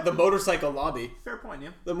like what? the motorcycle lobby. Fair point, yeah.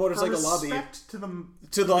 The motorcycle lobby. To the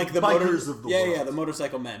bikers of the world. world. Yeah, the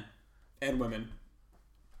motorcycle men and women.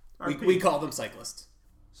 We call them cyclists.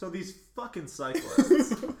 So these fucking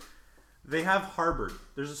cyclists, they have harbored.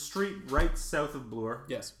 There's a street right south of Bloor.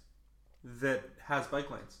 Yes. That has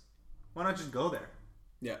bike lanes. Why not just go there?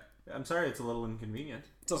 Yeah. I'm sorry, it's a little inconvenient.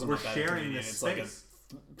 It doesn't We're look that sharing inconvenient. this It's space.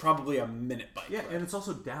 like probably a minute bike. Yeah, ride. and it's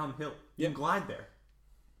also downhill. You can glide there.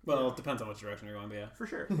 Well, it depends on which direction you're going, but yeah. For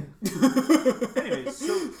sure. Anyways,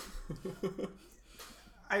 so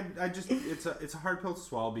I just it's a hard pill to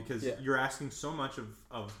swallow because you're asking so much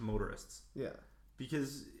of motorists. Yeah.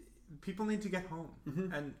 Because people need to get home.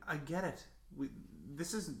 Mm-hmm. And I get it.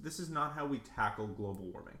 This is not how we tackle global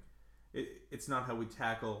warming. It's not how we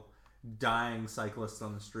tackle dying cyclists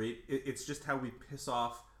on the street. It's just how we piss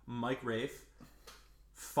off Mike Rafe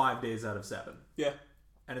 5 days out of 7. Yeah.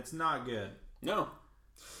 And it's not good. No.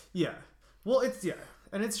 Yeah. Well,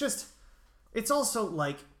 and it's also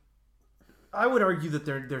like, I would argue that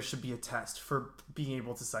there should be a test for being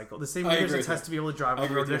able to cycle. The same way there's a test to be able to drive on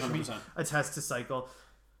the road, there should be a test to cycle.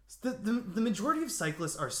 The majority of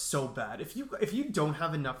cyclists are so bad. If you don't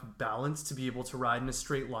have enough balance to be able to ride in a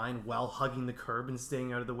straight line while hugging the curb and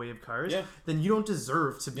staying out of the way of cars, then you don't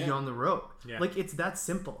deserve to be on the road. Yeah. Like, it's that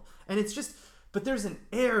simple. And it's just, but there's an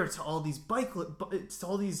air to all these to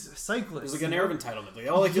all these cyclists. There's like an air of entitlement. They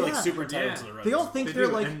all feel like super entitled to the road. They all think they're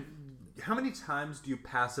like. And how many times do you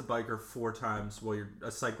pass a biker 4 times while you're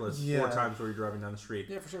a cyclist? 4 times while you're driving down the street.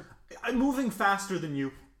 Yeah, for sure. I'm moving faster than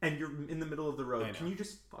you. And you're in the middle of the road. Can you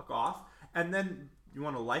just fuck off? And then you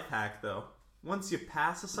want a life hack, though. Once you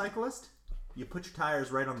pass a cyclist, you put your tires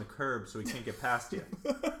right on the curb so he can't get past you.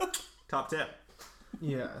 Top tip.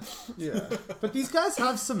 Yeah. But these guys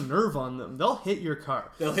have some nerve on them. They'll hit your car.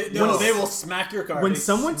 They will smack your car. When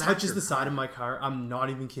someone touches the side of my car, I'm not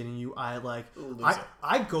even kidding you.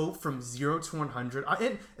 I go from 0 to 100.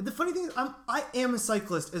 And the funny thing is, I am a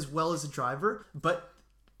cyclist as well as a driver. But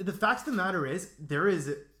the fact of the matter is,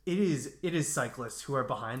 it is cyclists who are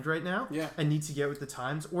behind right now and need to get with the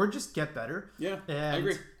times or just get better. Yeah, I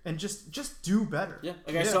agree. And just do better. Yeah.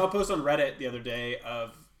 Like I saw a post on Reddit the other day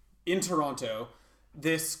of, in Toronto,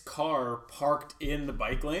 this car parked in the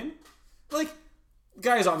bike lane. Like, the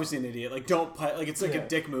guy is obviously an idiot. Like, don't like it's like a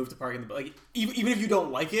dick move to park in the like even if you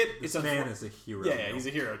don't like it, this man is a hero. Yeah, he's a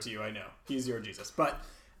hero to you. I know he's your Jesus, but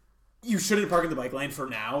you shouldn't park in the bike lane for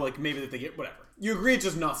now. Like, maybe that they get whatever. You agree it's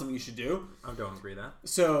just not something you should do. I don't agree that.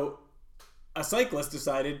 So, a cyclist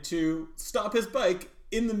decided to stop his bike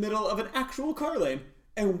in the middle of an actual car lane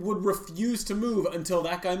and would refuse to move until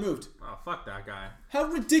that guy moved. Oh, fuck that guy. How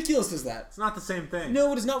ridiculous is that? It's not the same thing.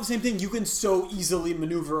 No, it is not the same thing. You can so easily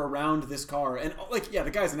maneuver around this car. And, like, yeah,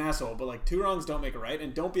 the guy's an asshole, but, like, 2 wrongs don't make a right,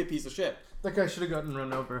 and don't be a piece of shit. That guy should have gotten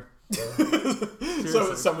run over.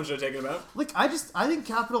 So someone should have taken him out? Like, I think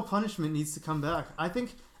capital punishment needs to come back. I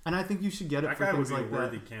think you should get it That for guy would things be like a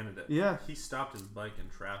worthy that. candidate. Yeah. He stopped his bike in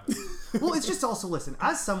traffic. Well, it's just also, listen,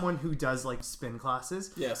 as someone who does, like, spin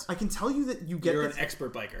classes, Yes. I can tell you that you get You're this, an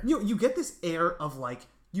expert biker. you get this air of, like,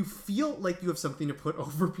 you feel like you have something to put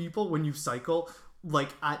over people when you cycle, like,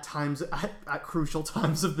 at crucial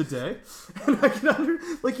times of the day. And I can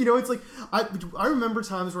it's like, I remember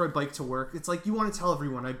times where I bike to work. It's like, you want to tell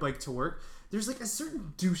everyone I bike to work. There's, like, a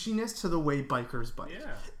certain douchiness to the way bikers bike.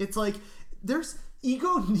 Yeah. It's like,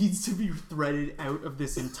 ego needs to be threaded out of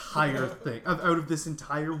this entire thing, out of this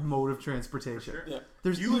entire mode of transportation. Sure. Yeah.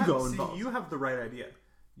 There's ego involved. You have the right idea.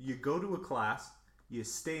 You go to a class, you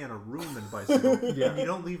stay in a room and bicycle, and you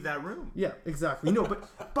don't leave that room. Yeah, exactly. No, but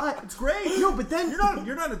It's great. No, but then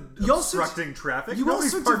You're not You also obstructing traffic. you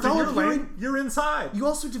Nobody's also parked in your develop your lane. You're inside. you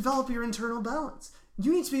also develop your internal balance.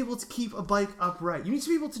 You need to be able to keep a bike upright. You need to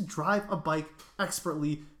be able to drive a bike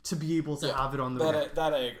expertly to be able to have it on the road.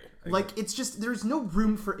 That I agree. Like, it's just, there's no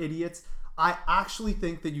room for idiots. I actually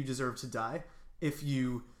think that you deserve to die if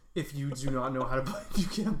you do not know how to bike. You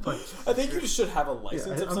can't bike. I think you should have a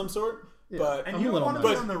license of some sort, but And you don't want to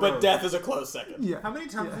be on the road. but death is a close second. Yeah. How many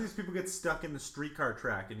times do these people get stuck in the streetcar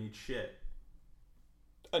track and eat shit?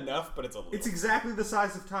 Enough, but it's a little. It's exactly the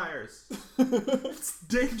size of tires. It's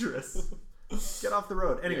dangerous. Get off the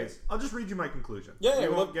road. Anyways, I'll just read you my conclusion. Yeah, we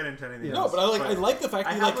well, won't get into anything No, else. but I like the fact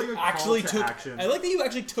that you I have, like like, a actually call to took action. I like that you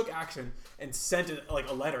actually took action and sent it like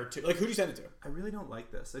a letter to like who'd you send it to? I really don't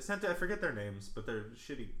like this. I forget their names, but they're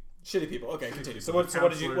shitty. Shitty people. Okay, continue. So people.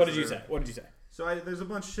 what did you Counselors say? What did you say? So there's a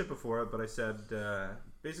bunch of shit before it, but I said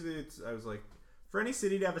basically I was like, for any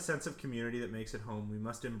city to have a sense of community that makes it home, we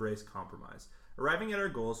must embrace compromise. Arriving at our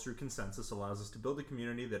goals through consensus allows us to build a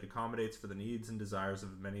community that accommodates for the needs and desires of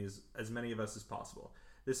as many of us as possible.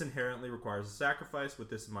 This inherently requires a sacrifice. With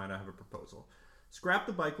this in mind, I have a proposal. Scrap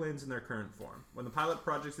the bike lanes in their current form. When the pilot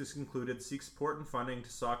project is concluded, seek support and funding to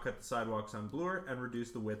saw cut the sidewalks on Bloor and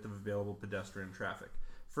reduce the width of available pedestrian traffic.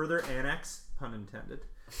 Further annex, pun intended,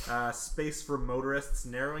 space for motorists,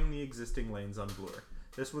 narrowing the existing lanes on Bloor.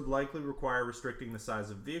 This would likely require restricting the size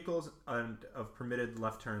of vehicles and of permitted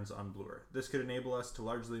left turns on Bloor. This could enable us to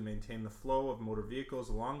largely maintain the flow of motor vehicles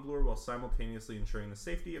along Bloor while simultaneously ensuring the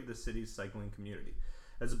safety of the city's cycling community.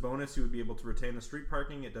 As a bonus, you would be able to retain the street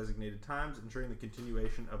parking at designated times, ensuring the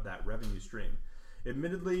continuation of that revenue stream.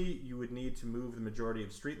 Admittedly, you would need to move the majority of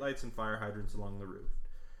streetlights and fire hydrants along the route.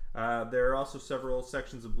 There are also several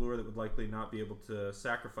sections of Bloor that would likely not be able to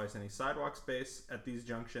sacrifice any sidewalk space. At these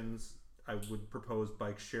junctions, I would propose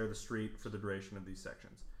bikes share the street for the duration of these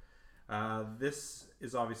sections. This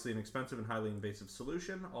is obviously an expensive and highly invasive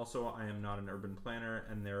solution. Also, I am not an urban planner,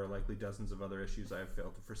 and there are likely dozens of other issues I have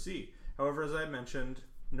failed to foresee. However, as I mentioned,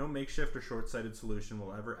 no makeshift or short-sighted solution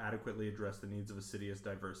will ever adequately address the needs of a city as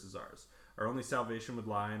diverse as ours. Our only salvation would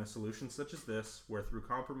lie in a solution such as this, where through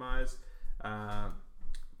compromise,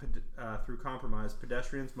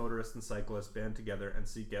 pedestrians, motorists, and cyclists band together and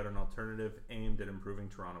seek out an alternative aimed at improving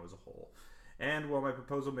Toronto as a whole. And while my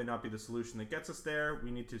proposal may not be the solution that gets us there,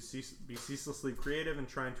 we need to be ceaselessly creative in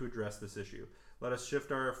trying to address this issue. Let us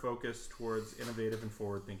shift our focus towards innovative and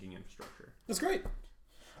forward-thinking infrastructure. That's great.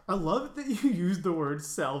 I love that you used the word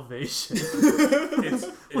salvation. It's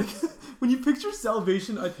When you picture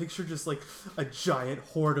salvation, I picture just like a giant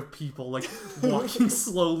horde of people like walking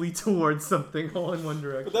slowly towards something all in one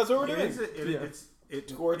direction. But that's what we're It doing. is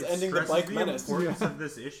Towards ending the stresses bike menace. importance of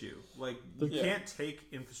this issue. Like, you Yeah. can't take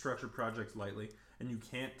infrastructure projects lightly, and you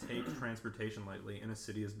can't take transportation lightly in a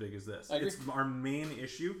city as big as this. I agree. It's our main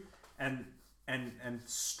issue, and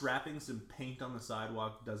strapping some paint on the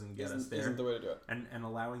sidewalk doesn't get us there. Isn't the way to do it. And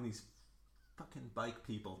allowing these fucking bike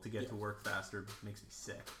people to get to work faster makes me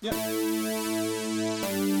sick. Yeah.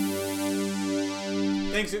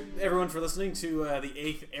 Thanks everyone for listening to the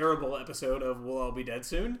 8th Arable episode of We'll All Be Dead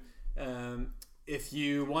Soon. If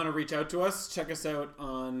you want to reach out to us, check us out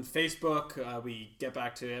on Facebook. We get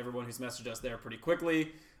back to everyone who's messaged us there pretty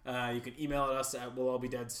quickly. You can email us at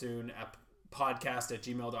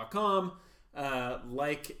willallbedeadsoon@podcast@gmail.com.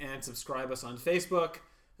 Like and subscribe us on Facebook.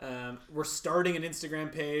 We're starting an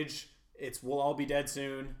Instagram page. It's We'll All Be Dead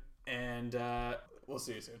Soon. And we'll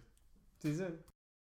see you soon. See you soon.